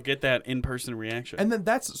 Yeah, like, you'll get that in-person reaction. And then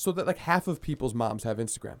that's so that like half of people's moms have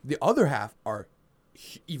Instagram. The other half are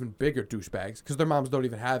even bigger douchebags because their moms don't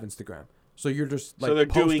even have Instagram. So you're just like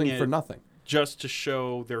posting for nothing. Just to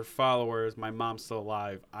show their followers, my mom's still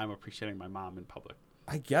alive. I'm appreciating my mom in public.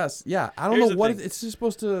 I guess, yeah. I don't know what it's just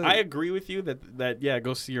supposed to. I agree with you that yeah,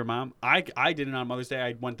 go see your mom. I did it on Mother's Day.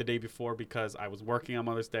 I went the day before because I was working on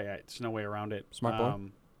Mother's Day. There's no way around it. Smart boy.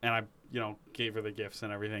 And I, gave her the gifts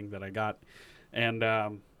and everything that I got, and I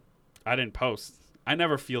didn't post. I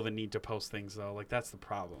never feel the need to post things though. Like that's the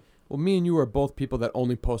problem. Well, me and you are both people that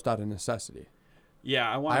only post out of necessity.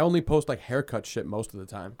 Yeah, I only post like haircut shit most of the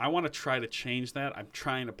time. I want to try to change that. I'm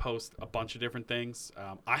trying to post a bunch of different things.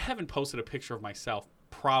 I haven't posted a picture of myself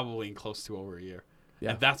probably in close to over a year.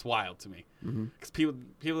 Yeah. And that's wild to me. Because people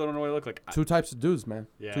don't know what I look like. Two types of dudes, man.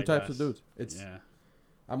 Yeah, Two types of dudes.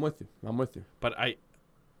 I'm with you. But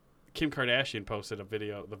Kim Kardashian posted the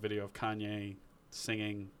video of Kanye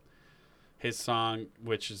singing his song,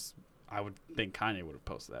 which is, I would think Kanye would have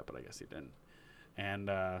posted that, but I guess he didn't. And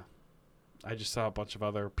I just saw a bunch of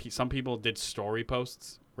other. Some people did story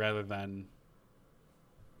posts rather than.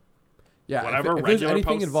 Yeah, Whatever, if there's regular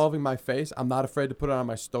anything posts. involving my face, I'm not afraid to put it on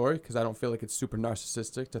my story because I don't feel like it's super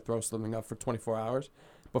narcissistic to throw something up for 24 hours.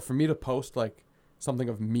 But for me to post like something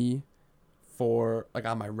of me for like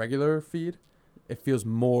on my regular feed, it feels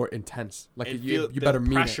more intense. Like you better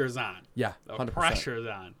mean it. Pressure's on. Yeah, The 100%. pressure's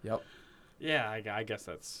on. Yep. Yeah, I guess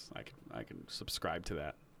I can subscribe to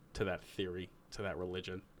that theory, to that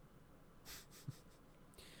religion.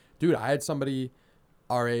 Dude, I had somebody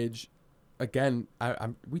our age. Again,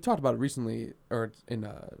 we talked about it recently, or in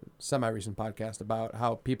a semi-recent podcast, about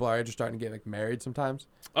how people our age are starting to get like married sometimes.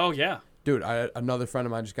 Oh yeah, Dude, another friend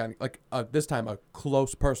of mine just got like this time a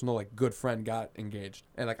close personal like good friend got engaged,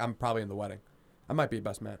 and like I'm probably in the wedding. I might be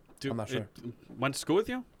best man. dude, I'm not sure. Went to school with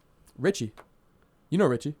you, Richie, you know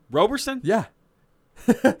Richie? Roberson? Yeah.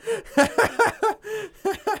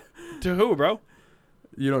 To who, bro?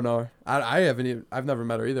 You don't know her. I haven't even. I've never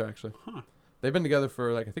met her either. Actually, Huh? they've been together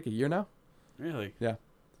for like I think a year now. Really?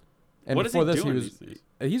 And What is before he this, doing he was these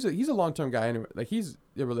days? he's a long term guy anyway. Like he's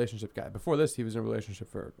a relationship guy. Before this, he was in a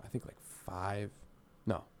relationship for I think like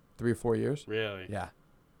 3 or 4 years. Really? Yeah.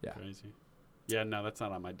 Crazy. Yeah, no, that's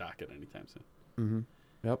not on my docket anytime soon.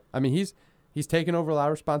 Mm-hmm. Yep. I mean, he's taken over a lot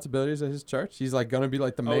of responsibilities at his church. He's like gonna be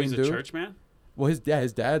like the main he's dude. a church man? Well, his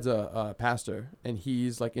dad's a pastor, and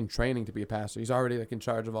he's like in training to be a pastor. He's already like in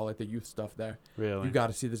charge of all like the youth stuff there. Really? You got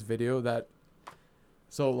to see this video that.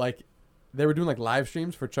 So like, they were doing like live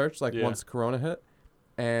streams for church like Yeah. once Corona hit,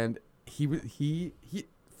 and he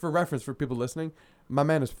for reference for people listening, my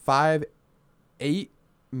man is 5'8",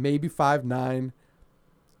 maybe 5'9",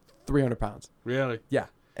 300 pounds. Really? Yeah,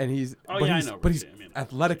 and he's Oh but yeah, he's, I know. but he's Richie. I mean,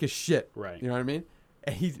 athletic as shit. right. You know what I mean?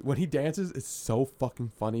 And when he dances, it's so fucking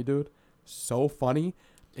funny, dude. So funny.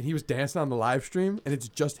 And he was dancing on the live stream, and it's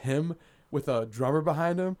just him with a drummer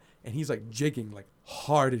behind him, and he's like jigging like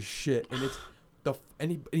hard as shit. And it's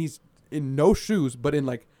and he's in no shoes, but in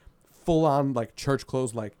like full on like church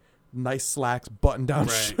clothes, like nice slacks, button down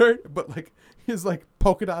Right. shirt, but like his like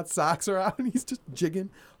polka dot socks are out, and he's just jigging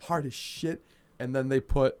hard as shit. And then they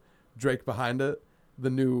put Drake behind it, the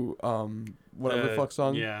new whatever the fuck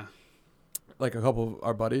song. Yeah. Like a couple of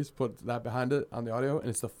our buddies put that behind it on the audio, and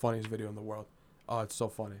it's the funniest video in the world. Oh, it's so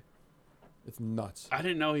funny. It's nuts. I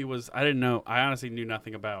didn't know he was. I didn't know. I honestly knew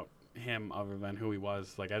nothing about him other than who he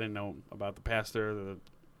was. Like I didn't know about the pastor, the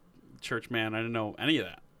church man. I didn't know any of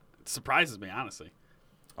that. It surprises me honestly.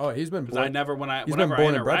 Oh, he's been Because born. I never he's whenever been I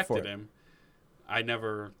born and bred for interacted it. him, I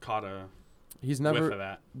never caught a He's whiff never of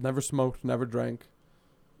that. never smoked, never drank.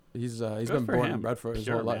 He's Good been for born him. and bred for it his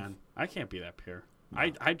Pure, whole life. man. I can't be that pure.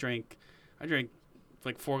 No. I drank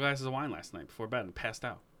like 4 glasses of wine last night before bed and passed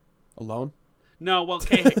out. Alone? No, well,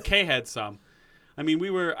 Kay had some. I mean,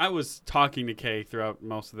 I was talking to Kay throughout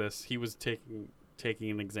most of this. He was taking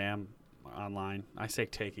an exam online. I say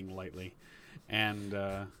taking lightly. And,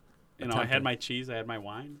 I had Attempting. my cheese. I had my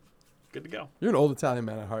wine. Good to go. You're an old Italian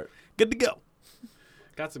man at heart. Good to go.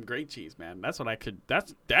 Got some great cheese, man. That's what I could.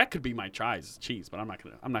 That could be my tries, is cheese. But I'm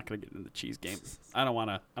not gonna get in the cheese game. I don't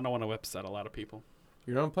wanna upset a lot of people.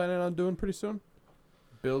 You know what I'm planning on doing pretty soon?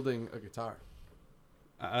 Building a guitar.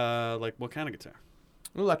 Like what kind of guitar?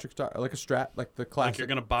 An electric guitar, like a Strat, like the classic. Like you're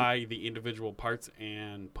gonna buy the individual parts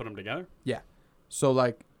and put them together? So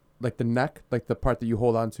like the neck, like the part that you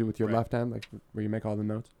hold on to with your Right. left hand, like where you make all the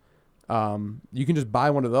notes. You can just buy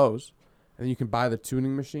one of those, and then you can buy the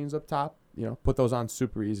tuning machines up top. You know, put those on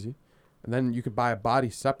super easy, and then you could buy a body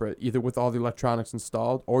separate, either with all the electronics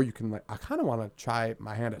installed, or you can like. I kind of want to try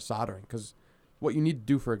my hand at soldering, because what you need to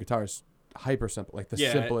do for a guitar is hyper simple, like the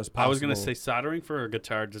simplest possible. I was gonna say soldering for a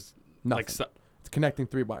guitar, just nothing. like It's connecting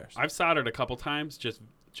 3 wires. I've soldered a couple times.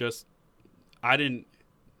 Just I didn't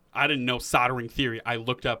know soldering theory. I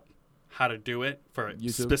looked up how to do it for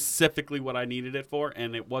YouTube? specifically what I needed it for,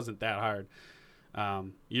 and it wasn't that hard.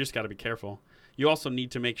 You just got to be careful. You also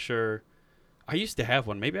need to make sure. I used to have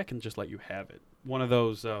one. Maybe I can just let you have it. One of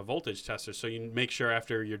those voltage testers, so you make sure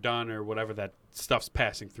after you're done or whatever that stuff's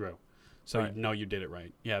passing through, so Right. you know you did it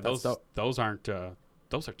right. Yeah, That's those aren't.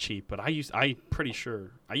 Those are cheap, but I'm pretty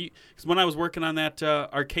sure because when I was working on that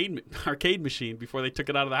arcade machine before they took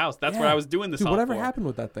it out of the house, that's where Yeah. I was doing this. Dude, all whatever for. happened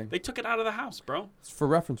with that thing? They took it out of the house, bro. For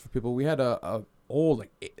reference for people, we had a old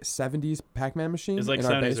like 70s Pac-Man machine It's like in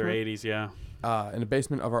our 70s or basement. 80s, yeah. In the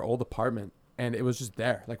basement of our old apartment, and it was just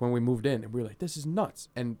there. Like when we moved in, and we were like, "This is nuts!"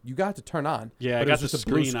 And you got to turn on. Yeah, but I it got was the just a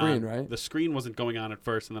blue screen on. right? The screen wasn't going on at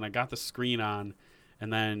first, and then I got the screen on,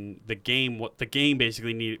 and then the game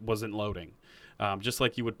basically wasn't loading. Just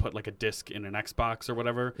like you would put like a disc in an Xbox or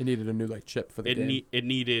whatever. It needed a new like chip for the game. It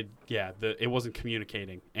needed, it wasn't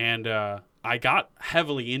communicating. And I got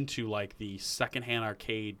heavily into like the secondhand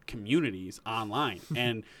arcade communities online.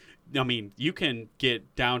 And I mean, you can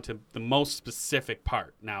get down to the most specific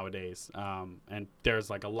part nowadays. And there's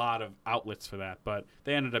like a lot of outlets for that. But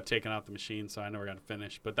they ended up taking out the machine, so I never got to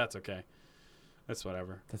finish. But that's okay. That's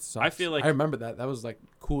whatever. That sucks. I feel like I remember that. That was like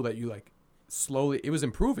cool that you like slowly. It was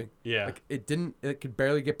improving. Yeah. Like it could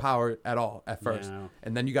barely get power at all at first, Yeah.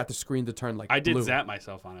 and then you got the screen to turn like. I did blue. zap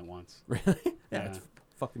myself on it once. Really? Yeah. Yeah. It's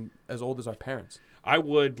fucking as old as our parents. I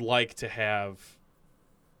would like to have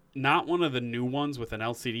not one of the new ones with an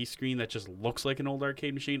LCD screen that just looks like an old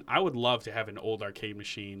arcade machine. I would love to have an old arcade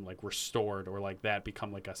machine like restored or like that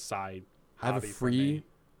become like a side I have a hobby for me.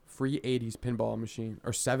 free 80s pinball machine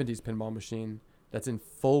or 70s pinball machine that's in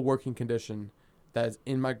full working condition that is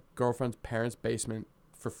in my girlfriend's parents' basement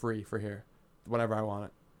for free for here whenever I want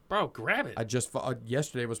it. Bro, grab it. I just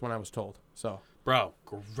yesterday was when I was told. So Bro,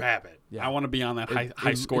 grab it. Yeah. I want to be on that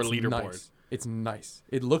high score it's leaderboard. Nice. It's nice.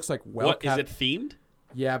 It looks like well What is it themed?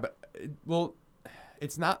 Yeah, but well,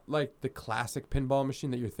 it's not like the classic pinball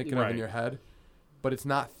machine that you're thinking of Right. in your head, but it's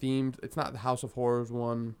not themed. It's not the House of Horrors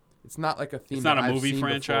one. It's not like a theme. It's not that a I've movie seen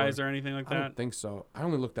franchise before. or anything like I that. don't think so. I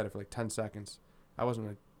only looked at it for like 10 seconds. I wasn't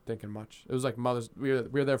really thinking much. It was like we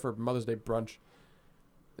were there for Mother's Day brunch,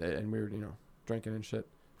 and we were drinking and shit.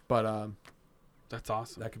 But That's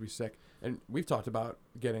awesome. that could be sick. And we've talked about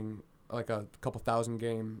getting like a couple thousand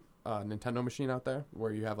game Nintendo machine out there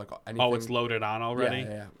where you have like anything. Oh, it's loaded on already?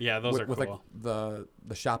 Yeah. Yeah, those are with cool. like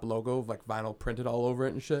the shop logo of like vinyl printed all over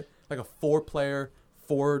it and shit. Like a 4-player,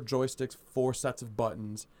 4 joysticks, 4 sets of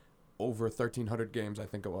buttons, over 1,300 games. I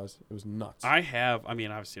think it was. It was nuts. I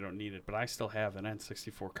obviously you don't need it, but I still have an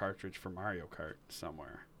N64 cartridge for Mario Kart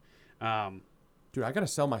somewhere. Dude, I gotta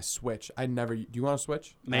sell my Switch. Do you want a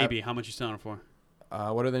Switch? Maybe. How much you selling it for?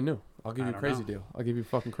 What are they new? I'll give I you a don't crazy know. deal. I'll give you a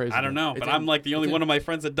fucking crazy. I don't deal. know, but I'm like the only one of my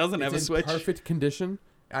friends that doesn't have a it's in Switch. perfect condition.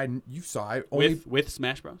 You saw. I only. With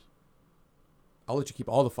Smash Bros. I'll let you keep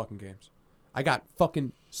all the fucking games. I got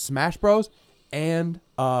fucking Smash Bros. And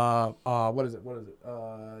what is it?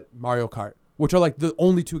 Mario Kart, which are like the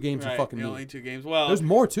only 2 games you fucking the need. only 2 games. Well, There's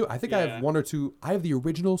more too. I think I yeah. have 1 or 2. I have the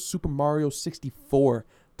original Super Mario 64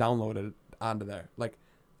 downloaded onto there, like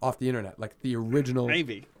off the internet, like the original.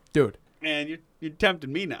 maybe. Dude, Man, you're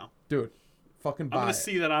tempting me now. fucking I'm buy gonna it.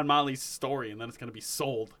 see that on Molly's story, and then it's gonna be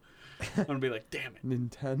sold. I'm gonna be like, damn it.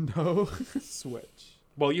 Nintendo Switch.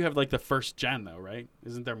 Well, you have like the first gen though, right?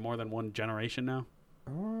 Isn't there more than one generation now?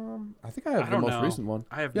 I think I have I the don't most know. recent one.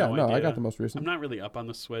 I have Yeah, no no, idea. I got the most I'm recent. not really up on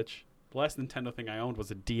the Switch. The last Nintendo thing I owned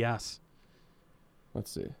was a DS.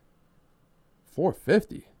 Let's see.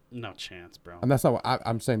 450. No chance, bro. And that's not what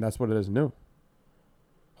I'm saying. That's what it is new.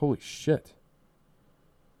 Holy shit.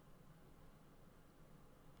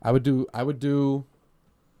 I would do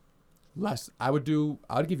less. I would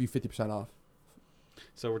give you 50% off.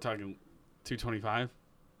 So we're talking 225.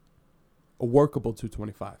 A workable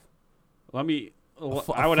 225. Let me. a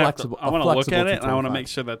I would have to. flexible- I a want to look flexible at it, and I want to 225. make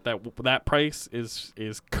sure that price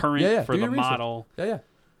is current Yeah, for do the your research. model. Yeah.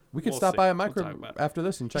 We could We'll stop see. by a We'll micro talk about it. after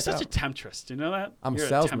this and You're check it such out. a temptress. Do you know that? I'm You're a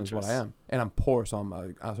salesman, is temptress. what I am, and I'm poor, so I'm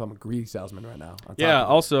a greedy salesman right now. on top Yeah. of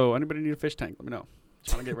it. Also, anybody need a fish tank? Let me know.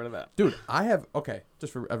 Trying to get rid of that. Dude, I have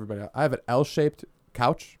just for everybody. I have an L-shaped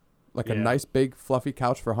couch, like a Yeah. nice big fluffy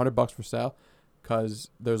couch for $100 for sale, because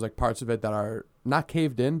there's like parts of it that are not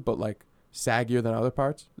caved in, but like saggier than other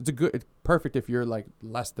parts. It's perfect if you're like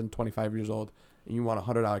less than 25 years old and you want a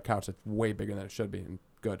 $100 couch that's way bigger than it should be and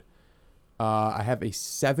good. I have a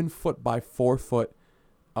 7-foot by 4-foot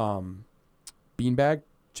beanbag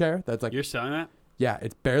chair that's like You're selling that? yeah,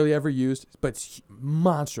 it's barely ever used, but it's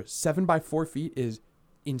monstrous. 7 by 4 feet is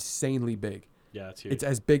insanely big. Yeah, it's huge. It's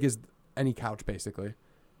as big as any couch basically,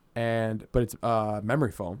 but it's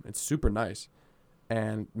memory foam. It's super nice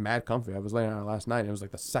and mad comfy. I was laying on it last night. And it was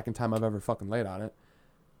like the second time I've ever fucking laid on it,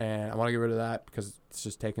 and I want to get rid of that because it's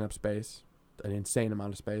just taking up space, an insane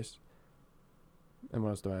amount of space. And what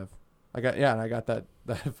else do I have? I got that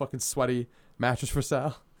fucking sweaty mattress for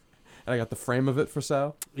sale, and I got the frame of it for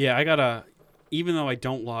sale. Yeah, even though I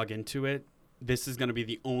don't log into it, this is going to be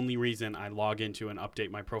the only reason I log into and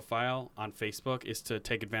update my profile on Facebook is to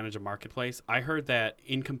take advantage of Marketplace. I heard that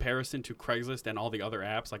in comparison to Craigslist and all the other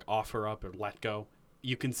apps like OfferUp or LetGo,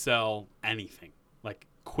 you can sell anything like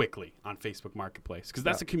quickly on Facebook Marketplace because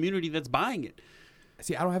that's a community that's buying it.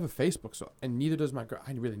 See, I don't have a Facebook, and neither does my girl.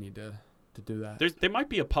 I really need to do that. There might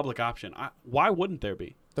be a public option. Why wouldn't there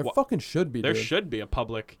be? There fucking should be. There dude. should be a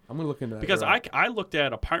public. I'm gonna look into that. Because You're right. I looked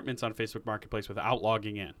at apartments on Facebook Marketplace without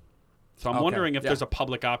logging in. So I'm Okay, wondering if yeah. there's a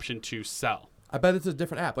public option to sell. I bet it's a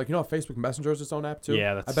different app. Like, you know, Facebook Messenger is its own app too.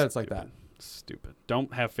 Yeah, that's I bet it's stupid. like that. Stupid.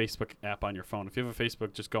 Don't have Facebook app on your phone. If you have a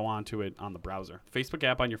Facebook, just go on to it on the browser. Facebook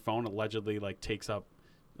app on your phone allegedly like takes up,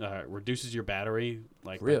 reduces your battery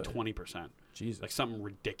like by Really? 20%. Jesus, Like something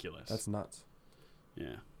ridiculous. that's nuts.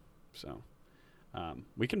 Yeah. So,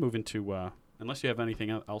 we can move into unless you have anything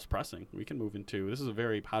else pressing. We can move into this is a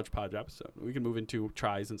very hodgepodge episode. We can move into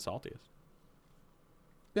tries and saltiest.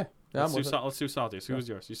 Yeah, Let's I'm do, with it. let's do saltiest. Who Yeah. was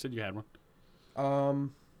yours? You said you had one.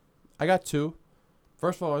 I got 2.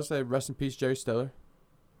 First of all, I want to say rest in peace, Jerry Stiller.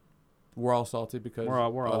 We're all salty because We're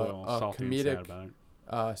all a salty and sad comedic about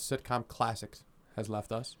it. sitcom classics has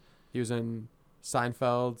left us. He was in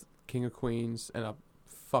Seinfeld, King of Queens, and a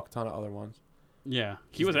fuck ton of other ones. Yeah,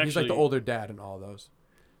 He's like the older dad in all of those,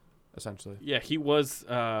 essentially. Yeah, he was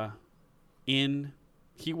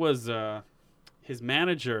his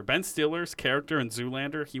manager, Ben Stiller's character in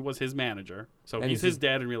Zoolander. He was his manager, so And he's his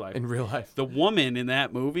dad in real life. In real life. The woman in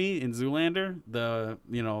that movie in Zoolander,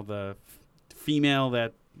 the female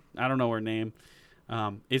that I don't know her name,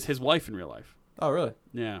 is his wife in real life. Oh, really?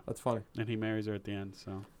 Yeah, That's funny. and he marries her at the end.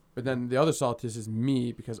 So But then the other saltiest is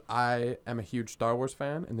me because I am a huge Star Wars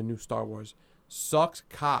fan, and the new Star Wars sucks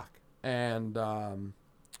cock. And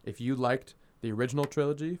if you liked the original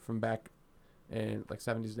trilogy from back in like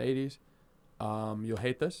 70s and 80s, you'll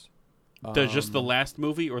hate this. just the last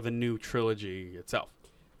movie or the new trilogy itself?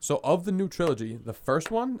 So of the new trilogy, the first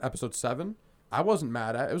one, episode 7, I wasn't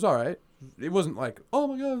mad at. It was all right. It wasn't like, oh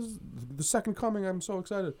my god, this is the second coming, I'm so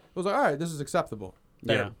excited. It was like, all right, this is acceptable.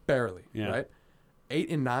 Yeah. Barely, Yeah. right? 8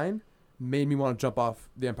 and 9 made me want to jump off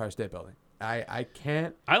the Empire State Building. I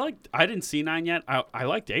can't. I didn't see 9 yet. I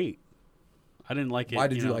liked 8. I didn't like it. Why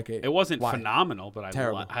did you know. like 8? It wasn't Why? phenomenal, but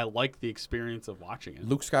Terrible. I liked the experience of watching it.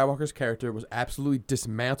 Luke Skywalker's character was absolutely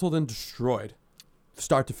dismantled and destroyed,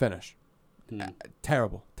 start to finish. Hmm.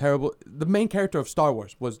 Terrible. The main character of Star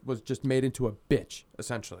Wars was just made into a bitch,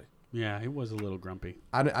 essentially. Yeah, he was a little grumpy.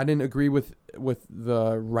 I didn't agree with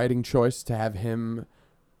the writing choice to have him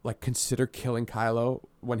like consider killing Kylo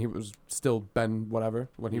when he was still Ben whatever,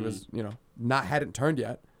 when he was, hadn't turned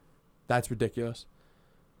yet. That's ridiculous.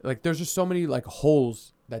 Like there's just so many like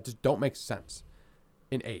holes that just don't make sense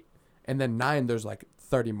in 8. And then 9 there's like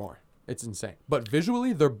 30 more. It's insane. But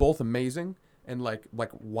visually they're both amazing, and like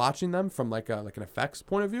watching them from like an effects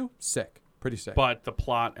point of view, sick. Pretty sick. But the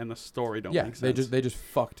plot and the story don't make sense. they just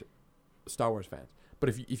fucked Star Wars fans. But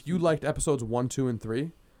if you liked episodes 1, 2, and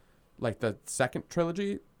 3, like the second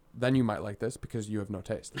trilogy, then you might like this because you have no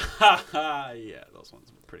taste. Yeah, those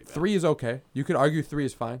ones were pretty bad. 3 is okay. You could argue 3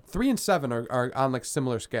 is fine. 3 and 7 are on like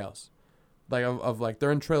similar scales, like of like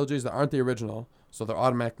they're in trilogies that aren't the original, so they're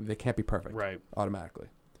automatically, they can't be perfect. Right. Automatically.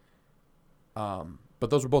 But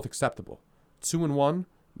those were both acceptable. 2 and 1,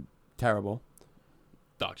 terrible.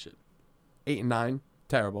 Dog shit. 8 and 9,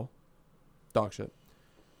 terrible. Dog shit.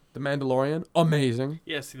 The Mandalorian, amazing.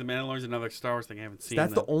 Yeah, see, The Mandalorian's another Star Wars thing I haven't seen.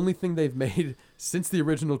 That's the only thing they've made since the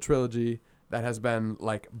original trilogy that has been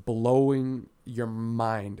like blowing your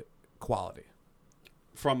mind quality.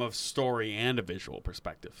 From a story and a visual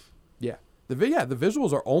perspective. Yeah. The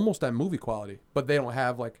visuals are almost at movie quality, but they don't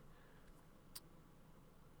have like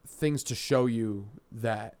things to show you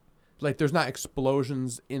that like there's not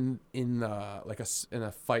explosions in like in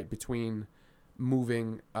a fight between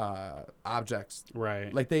moving objects.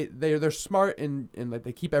 Right. Like they're smart in like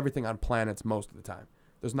they keep everything on planets most of the time.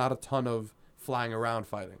 There's not a ton of flying around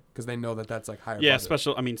fighting because they know that that's like higher Yeah, budget.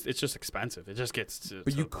 special. I mean, it's just expensive. It just gets to.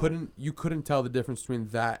 But you couldn't tell the difference between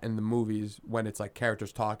that and the movies when it's like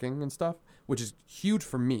characters talking and stuff, which is huge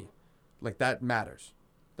for me. Like that matters,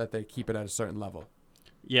 that they keep it at a certain level.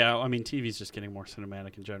 Yeah, I mean, TV's just getting more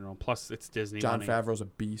cinematic in general. Plus, it's Disney. John money. Favreau's a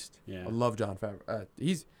beast. Yeah. I love John Favreau.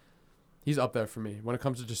 He's up there for me when it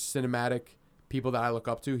comes to just cinematic people that I look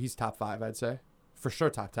up to. He's top 5, I'd say, for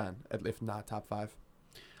sure top 10, if not top 5.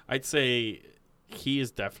 I'd say he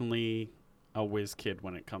is definitely a whiz kid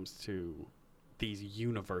when it comes to these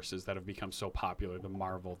universes that have become so popular. The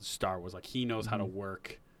Marvel, the Star Wars. Like he knows how to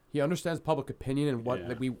work. He understands public opinion and what Yeah.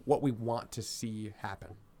 like what we want to see happen,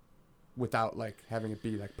 without like having it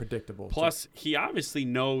be like predictable. Plus, he obviously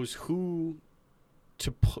knows who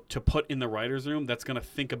to put in the writer's room that's going to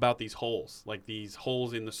think about these holes, like these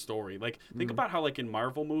holes in the story. Like, think about how, like, in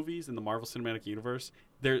Marvel movies, in the Marvel Cinematic Universe,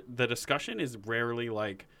 the discussion is rarely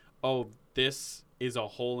like, oh, this is a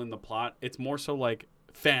hole in the plot. It's more so like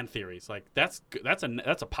fan theories. Like, that's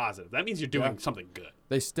a positive. That means you're doing something good.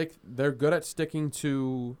 They're good at sticking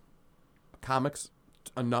to comics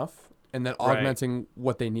enough and then augmenting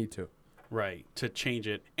what they need to. Right, to change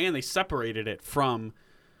it. And they separated it from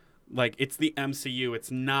Like, it's the MCU. It's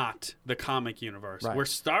not the comic universe. Right. Where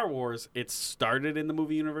Star Wars, it started in the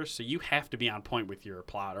movie universe, so you have to be on point with your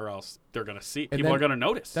plot, or else they're gonna see. And People then- are gonna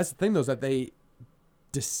notice. That's the thing, though, is that they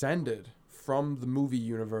descended from the movie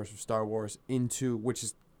universe of Star Wars into which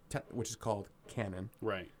is called canon,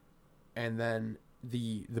 right. and then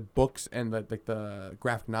the books and the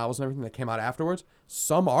graphic novels and everything that came out afterwards.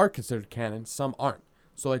 Some are considered canon, some aren't.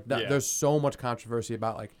 So like Yeah. there's so much controversy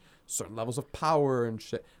about like certain levels of power and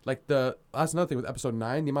shit. Like that's another thing with Episode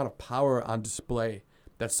 9. The amount of power on display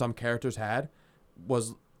that some characters had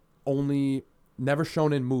was only never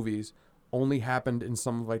shown in movies. Only happened in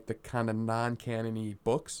some of like the kind of non-canon-y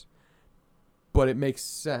books. But it makes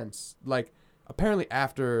sense. Like apparently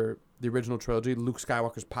after the original trilogy, Luke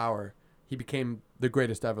Skywalker's power, he became the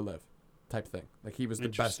greatest to ever live, type thing. Like he was the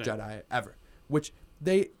best Interesting. Jedi ever, which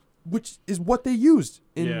is what they used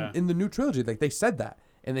Yeah. in the new trilogy. Like they said that,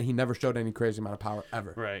 and then he never showed any crazy amount of power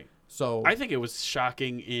ever. Right. So I think it was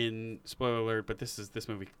shocking in, spoiler alert, but this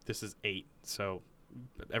movie, this is 8, so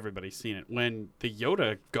everybody's seen it. When the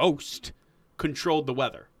Yoda ghost controlled the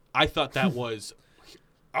weather, I thought that was,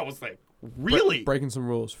 I was like, really? breaking some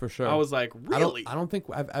rules for sure. I was like, really? I don't think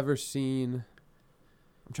I've ever seen.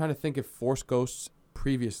 I'm trying to think if Force Ghosts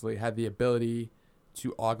previously had the ability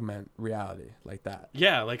to augment reality like that.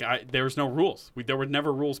 Yeah, like there was no rules. There were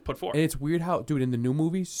never rules put forth. And it's weird how, dude, in the new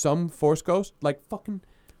movies, some Force Ghosts, like fucking.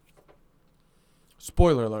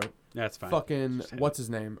 Spoiler alert. That's fine. Fucking Just hit what's his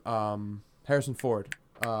name? Harrison Ford.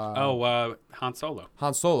 Han Solo.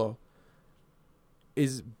 Han Solo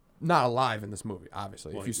is not alive in this movie.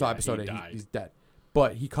 Obviously, Well, if you saw yeah, Episode he 8, died. he's dead.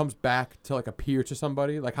 But he comes back to like appear to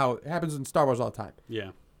somebody, like how it happens in Star Wars all the time.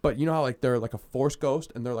 Yeah. But you know how like they're like a Force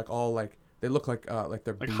ghost, and they're like all like they look like they're Like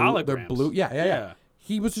blue. They're holograms. blue. Yeah. Yeah.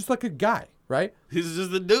 He was just like a guy, right? He's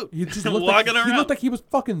just the dude. He just looked like, walking around. he looked like he was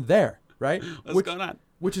fucking there, right? What's going on?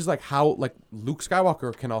 Which is like how like Luke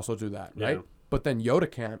Skywalker can also do that, right? Yeah. But then Yoda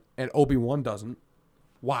can't, and Obi-Wan doesn't.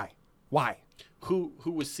 Why? Who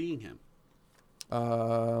was seeing him?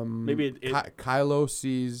 Maybe it- Kylo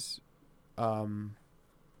sees Han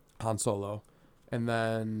Solo, and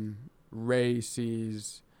then Rey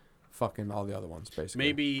sees fucking all the other ones, basically.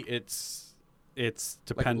 Maybe it's like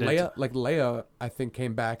dependent. Leia, I think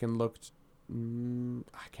came back and looked.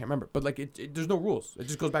 I can't remember, but like there's no rules. It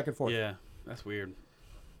just goes back and forth. Yeah, that's weird.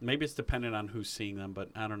 Maybe it's dependent on who's seeing them, but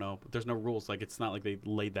I don't know. There's no rules. Like, it's not like they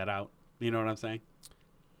laid that out. You know what I'm saying?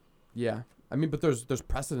 Yeah. I mean, but there's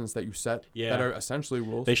precedents that you set Yeah. that are essentially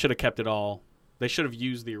rules. They should have kept it all. They should have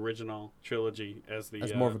used the original trilogy as the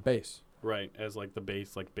as more of a base. right, as like the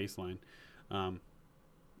baseline.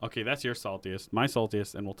 Okay, that's your saltiest. My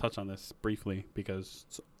saltiest, and we'll touch on this briefly because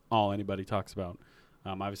it's all anybody talks about.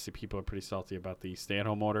 Obviously, people are pretty salty about the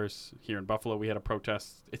stay-at-home orders here in Buffalo. We had a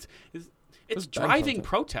protest. It's There's been driving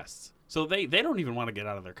protests, so they don't even want to get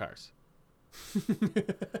out of their cars.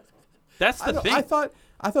 That's the thing.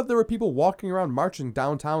 I thought there were people walking around marching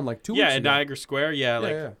downtown like 2 weeks Yeah, ago. in Niagara Square. Yeah,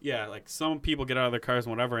 like yeah. like some people get out of their cars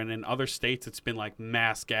and whatever. And in other states, it's been like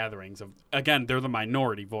mass gatherings of. Again, they're the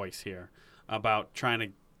minority voice here about trying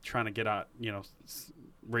to get out.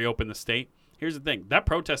 Reopen the state. Here's the thing: that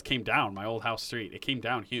protest came down my old house street. It came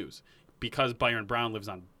down Hughes because Byron Brown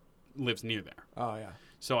lives near there. Oh yeah.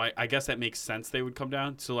 So I guess that makes sense. They would come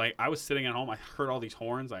down. So like I was sitting at home. I heard all these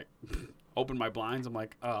horns. I opened my blinds. I'm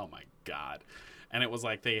like, oh my god. And it was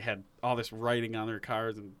like they had all this writing on their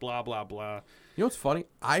cars and blah, blah, blah. You know what's funny?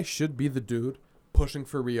 I should be the dude pushing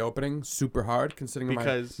for reopening super hard, considering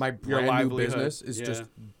Because my your brand new livelihood, business is yeah. just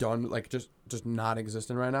done, like just not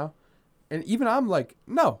existent right now. And even I'm like,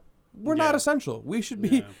 no, we're not Yeah. essential. We should be.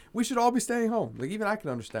 Yeah. We should all be staying home. Like even I can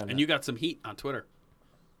understand that. And you got some heat on Twitter.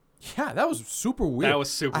 Yeah, that was super weird. That was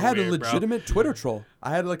super I had weird, a bro. legitimate Twitter troll.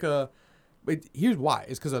 I had like here's why.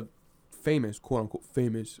 It's because a famous, quote unquote,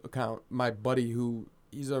 famous account. My buddy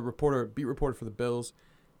he's a beat reporter for the Bills.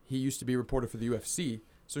 He used to be a reporter for the UFC.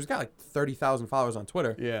 So he's got like 30,000 followers on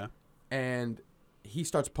Twitter. Yeah. And he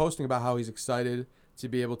starts posting about how he's excited to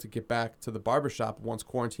be able to get back to the barbershop once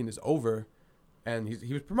quarantine is over. And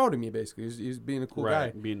he was promoting me basically. He's being a cool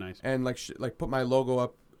guy. Being nice. And like put my logo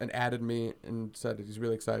up and added me and said that he's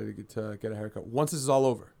really excited to get a haircut once this is all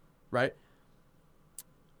over, right?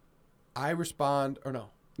 I respond or no.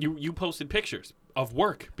 You posted pictures of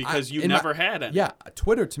work because you in never had any. Yeah,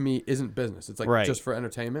 Twitter to me isn't business. It's like Right. just for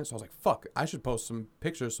entertainment. So I was like, fuck, I should post some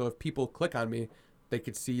pictures so if people click on me, they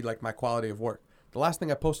could see like my quality of work. The last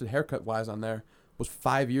thing I posted haircut wise on there was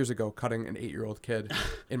 5 years ago cutting an 8-year-old kid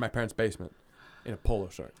in my parents' basement in a polo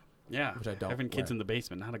shirt. Yeah. Which I don't Having kids wear. in the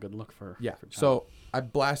basement, not a good look for. Yeah. for John. So I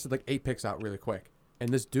blasted like 8 pics out really quick. And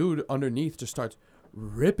this dude underneath just starts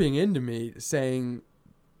ripping into me saying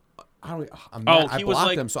I'm Oh, mad. I he was blocked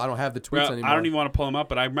like- him, so I don't have the tweets Well, anymore. I don't even want to pull him up,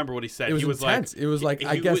 but I remember what he said. It was he was intense. like, It was like,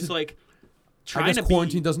 I he guess was like I trying guess to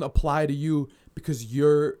quarantine be. doesn't apply to you because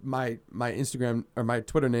you're my Instagram or my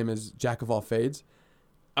Twitter name is Jack of all fades.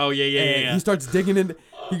 Oh yeah. And he starts digging in.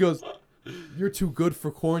 He goes, "You're too good for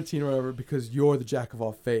quarantine or whatever because you're the Jack of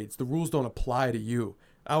all fades. The rules don't apply to you."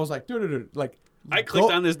 I was like, dude, like. I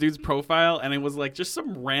clicked on this dude's profile and it was like just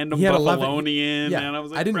some random He had 11 Buffalonian, Yeah, and I was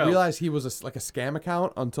like, I didn't bro. realize he was like a scam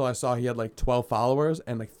account until I saw he had like 12 followers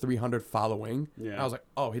and like 300 following. Yeah. And I was like,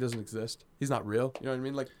 oh, he doesn't exist. He's not real. You know what I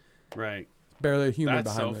mean? Like Right. barely a human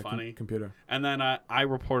That's behind so the funny. computer. And then I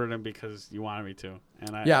reported him because you wanted me to.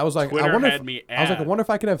 And Yeah, I was like, Twitter I wonder had if, me I was like, I add- wonder if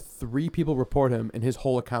I could have 3 people report him and his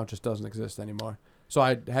whole account just doesn't exist anymore. So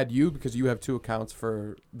I had you because you have 2 accounts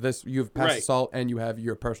for this. You have Past Right. Assault and you have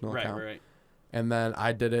your personal Right, account. right. And then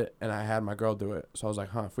I did it and I had my girl do it. So I was like,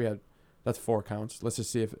 if we had, that's 4 accounts. Let's just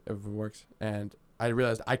see if it works. And I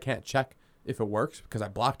realized I can't check if it works because I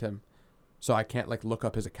blocked him. So I can't like look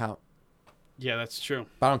up his account. Yeah, that's true.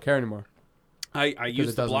 But I don't care anymore. I Because use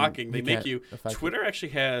it the doesn't- blocking. They you make can't you. affect it. Twitter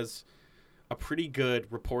actually has a pretty good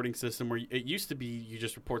reporting system where it used to be you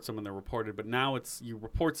just report someone that reported, but now it's you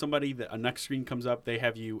report somebody that a next screen comes up. They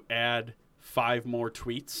have you add 5 more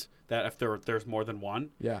tweets that if there's more than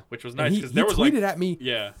one, Yeah. which was And nice he because there was tweeted like at me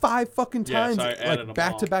yeah, 5 fucking Yeah, times, so I added them like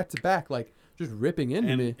back to all. back to back, like just ripping into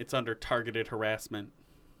and me. it's under targeted harassment.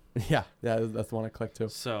 Yeah, that's the one I clicked to.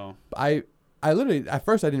 So I literally at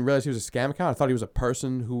first I didn't realize he was a scam account. I thought he was a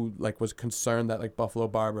person who like was concerned that like Buffalo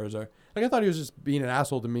Barbers or like I thought he was just being an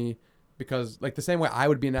asshole to me because like the same way I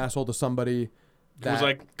would be an asshole to somebody it that was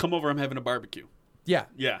like, come over, I'm having a barbecue. yeah.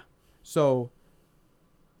 Yeah, So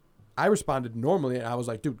I responded normally and I was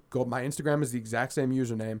like, dude, go. My Instagram is the exact same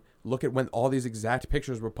username. Look at when all these exact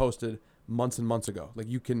pictures were posted months and months ago. Like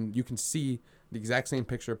you can see the exact same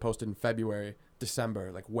picture posted in February,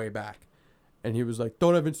 December, like way back. And he was like,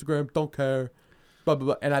 don't have Instagram, don't care, blah blah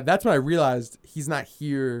blah. And that's when I realized he's not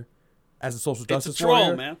here as a social it's a justice troll,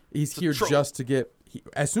 warrior. man. He's It's a here troll. just to get.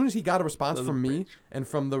 As soon as he got a response Son of from a me bitch. and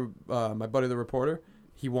from the my buddy the reporter,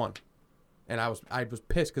 he won. And I was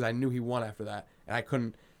pissed because I knew he won after that, and I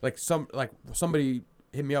couldn't somebody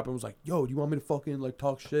hit me up and was like, "Yo, do you want me to fucking like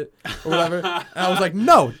talk shit or whatever?" And I was like,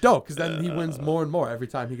 "No, don't," because then he wins more and more every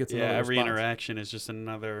time he gets Yeah, another every response. interaction is just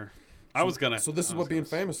another. I was gonna. So this is I what was being gonna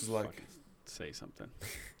famous is like. fucking Say something.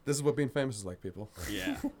 This is what being famous is like, people.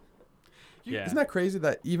 Yeah. Yeah. Isn't that crazy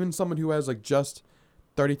that even someone who has like just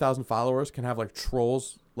 30,000 followers can have like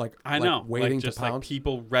trolls like I like, know. waiting like, just to pounce? like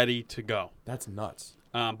people ready to go. That's nuts.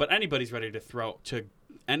 But anybody's ready to throw to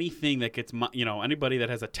anything that gets, anybody that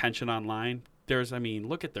has attention online.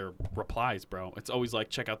 Look at their replies, bro. It's always like,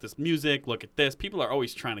 check out this music, look at this. People are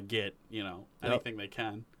always trying to get, anything they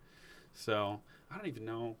can. So I don't even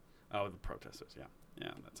know. Oh, the protesters. Yeah.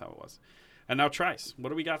 Yeah, that's how it was. And now tries. What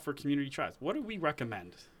do we got for community tries? What do we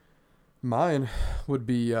recommend? Mine would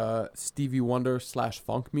be Stevie Wonder /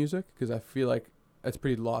 funk music because I feel like it's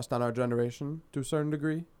pretty lost on our generation to a certain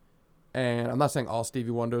degree. And I'm not saying all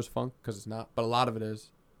Stevie Wonder is funk because it's not, but a lot of it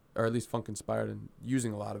is, or at least funk inspired and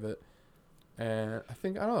using a lot of it. And I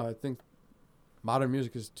think modern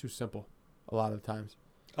music is too simple a lot of the times.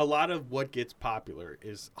 A lot of what gets popular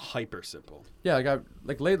is hyper simple. Yeah,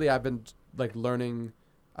 lately I've been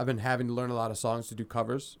having to learn a lot of songs to do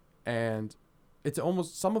covers, and it's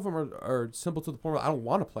almost some of them are simple to the point where I don't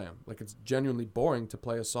want to play them. Like it's genuinely boring to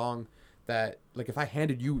play a song that like if I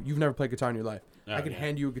handed you've never played guitar in your life, I could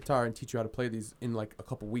hand you a guitar and teach you how to play these in like a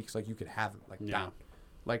couple weeks. Like you could have them down.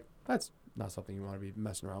 Like that's not something you want to be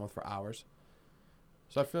messing around with for hours.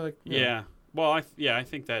 So I feel like Yeah. Well, I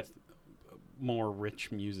think that more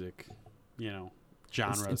rich music,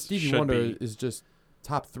 genres. And Stevie should Wonder be. is just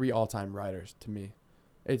top 3 all-time writers to me.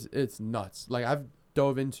 It's nuts. Like I've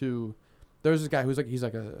dove into. There's this guy he's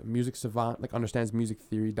like a music savant, like understands music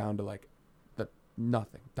theory down to like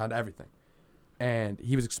nothing, down to everything. And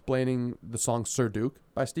he was explaining the song Sir Duke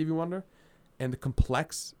by Stevie Wonder, and the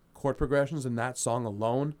complex chord progressions in that song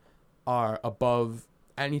alone are above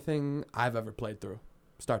anything I've ever played through,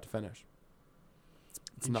 start to finish.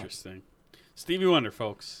 It's nuts. Interesting. Stevie Wonder,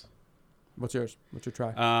 folks. What's yours? What's your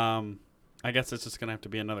try? I guess it's just gonna have to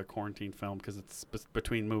be another quarantine film because it's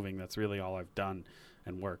between moving. That's really all I've done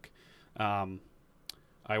and work.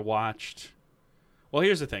 I watched. Well,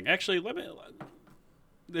 here's the thing. Actually,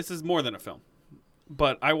 this is more than a film,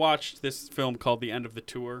 but I watched this film called The End of the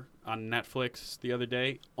Tour on Netflix the other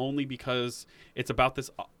day, only because it's about this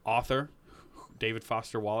author, David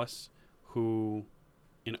Foster Wallace, who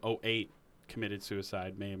in 2008 committed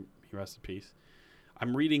suicide. May he rest in peace.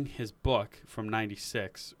 I'm reading his book from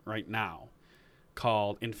 96 right now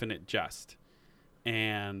called Infinite Jest.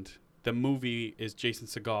 And The movie is Jason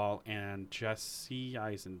Segel and Jesse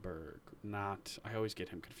Eisenberg. I always get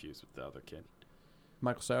him confused with the other kid.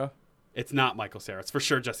 Michael Cera? It's not Michael Cera. It's for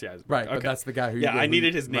sure Jesse Eisenberg. Right, okay. but that's the guy who... Yeah, I who,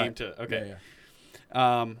 needed his name right. to... Okay.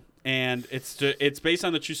 Yeah. And it's based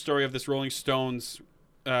on the true story of this Rolling Stones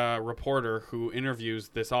reporter who interviews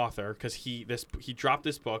this author because he dropped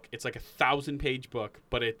this book. It's like 1,000-page book,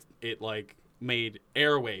 but it like made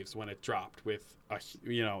airwaves when it dropped.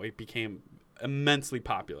 It became immensely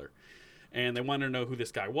popular, and they wanted to know who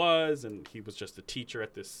this guy was, and he was just a teacher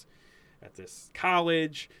at this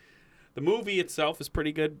college. The movie itself is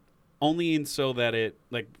pretty good, only in so that it,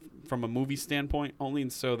 like, from a movie standpoint, only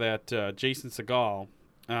in so that Jason Segel,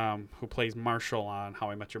 who plays Marshall on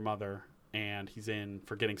How I Met Your Mother, and he's in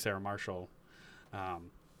Forgetting Sarah Marshall,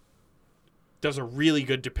 does a really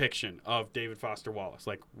good depiction of David Foster Wallace,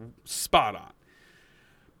 like spot on.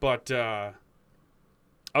 But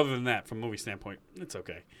other than that, from a movie standpoint, it's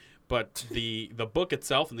okay. But the book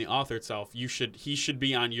itself and the author itself, he should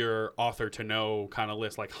be on your author to know kind of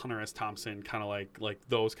list, like Hunter S. Thompson, kind of like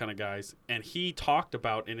those kind of guys. And he talked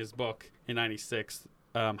about in his book in '96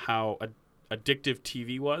 how addictive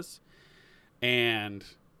TV was, and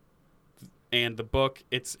the book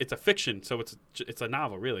it's a fiction, so it's a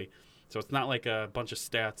novel really. So it's not like a bunch of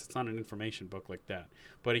stats. It's not an information book like that.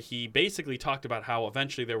 But he basically talked about how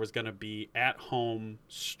eventually there was going to be at-home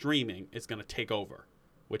streaming is going to take over,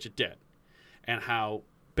 which it did, and how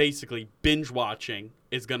basically binge watching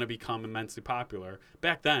is going to become immensely popular.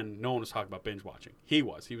 Back then, no one was talking about binge watching. He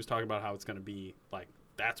was talking about how it's going to be like,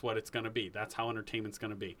 that's what it's going to be. That's how entertainment's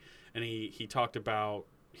going to be. And he talks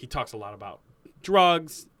a lot about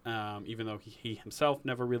drugs, even though he himself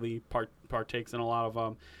never really partakes in a lot of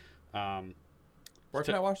them. Where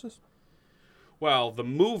can I watch this? Well, the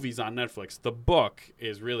movie's on Netflix. The book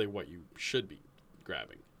is really what you should be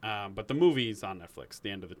grabbing. But the movie's on Netflix, the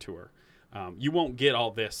end of the tour. You won't get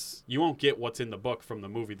all this. You won't get what's in the book from the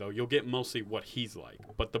movie, though. You'll get mostly what he's like.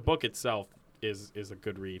 But the book itself is a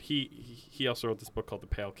good read. He also wrote this book called The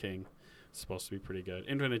Pale King. It's supposed to be pretty good.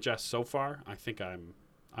 Infinite Jest so far, I think I'm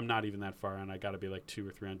not even that far in. I got to be like 200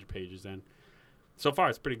 or 300 pages in. So far,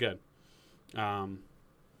 it's pretty good.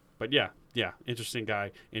 But yeah, interesting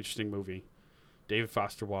guy, interesting movie. David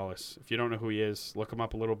Foster Wallace. If you don't know who he is, look him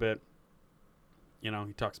up a little bit. He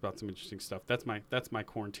talks about some interesting stuff. That's my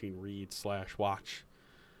quarantine read / watch.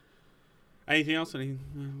 Anything else? What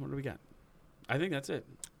do we got? I think that's it.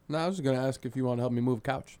 No, I was just going to ask if you want to help me move a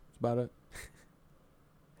couch. That's about it.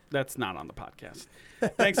 That's not on the podcast.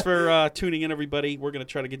 Thanks for tuning in, everybody. We're going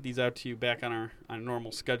to try to get these out to you back on our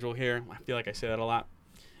normal schedule here. I feel like I say that a lot.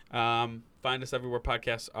 Find us everywhere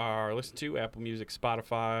podcasts are listened to: Apple Music,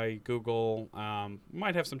 Spotify, Google. We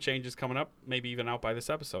might have some changes coming up, maybe even out by this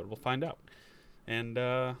episode. We'll find out. And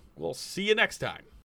we'll see you next time.